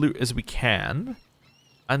much loot as we can.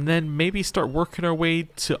 And then maybe start working our way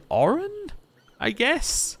to Oran, I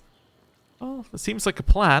guess? Well, that seems like a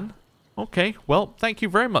plan. Okay, well, thank you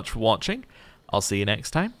very much for watching. I'll see you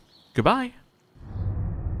next time. Goodbye.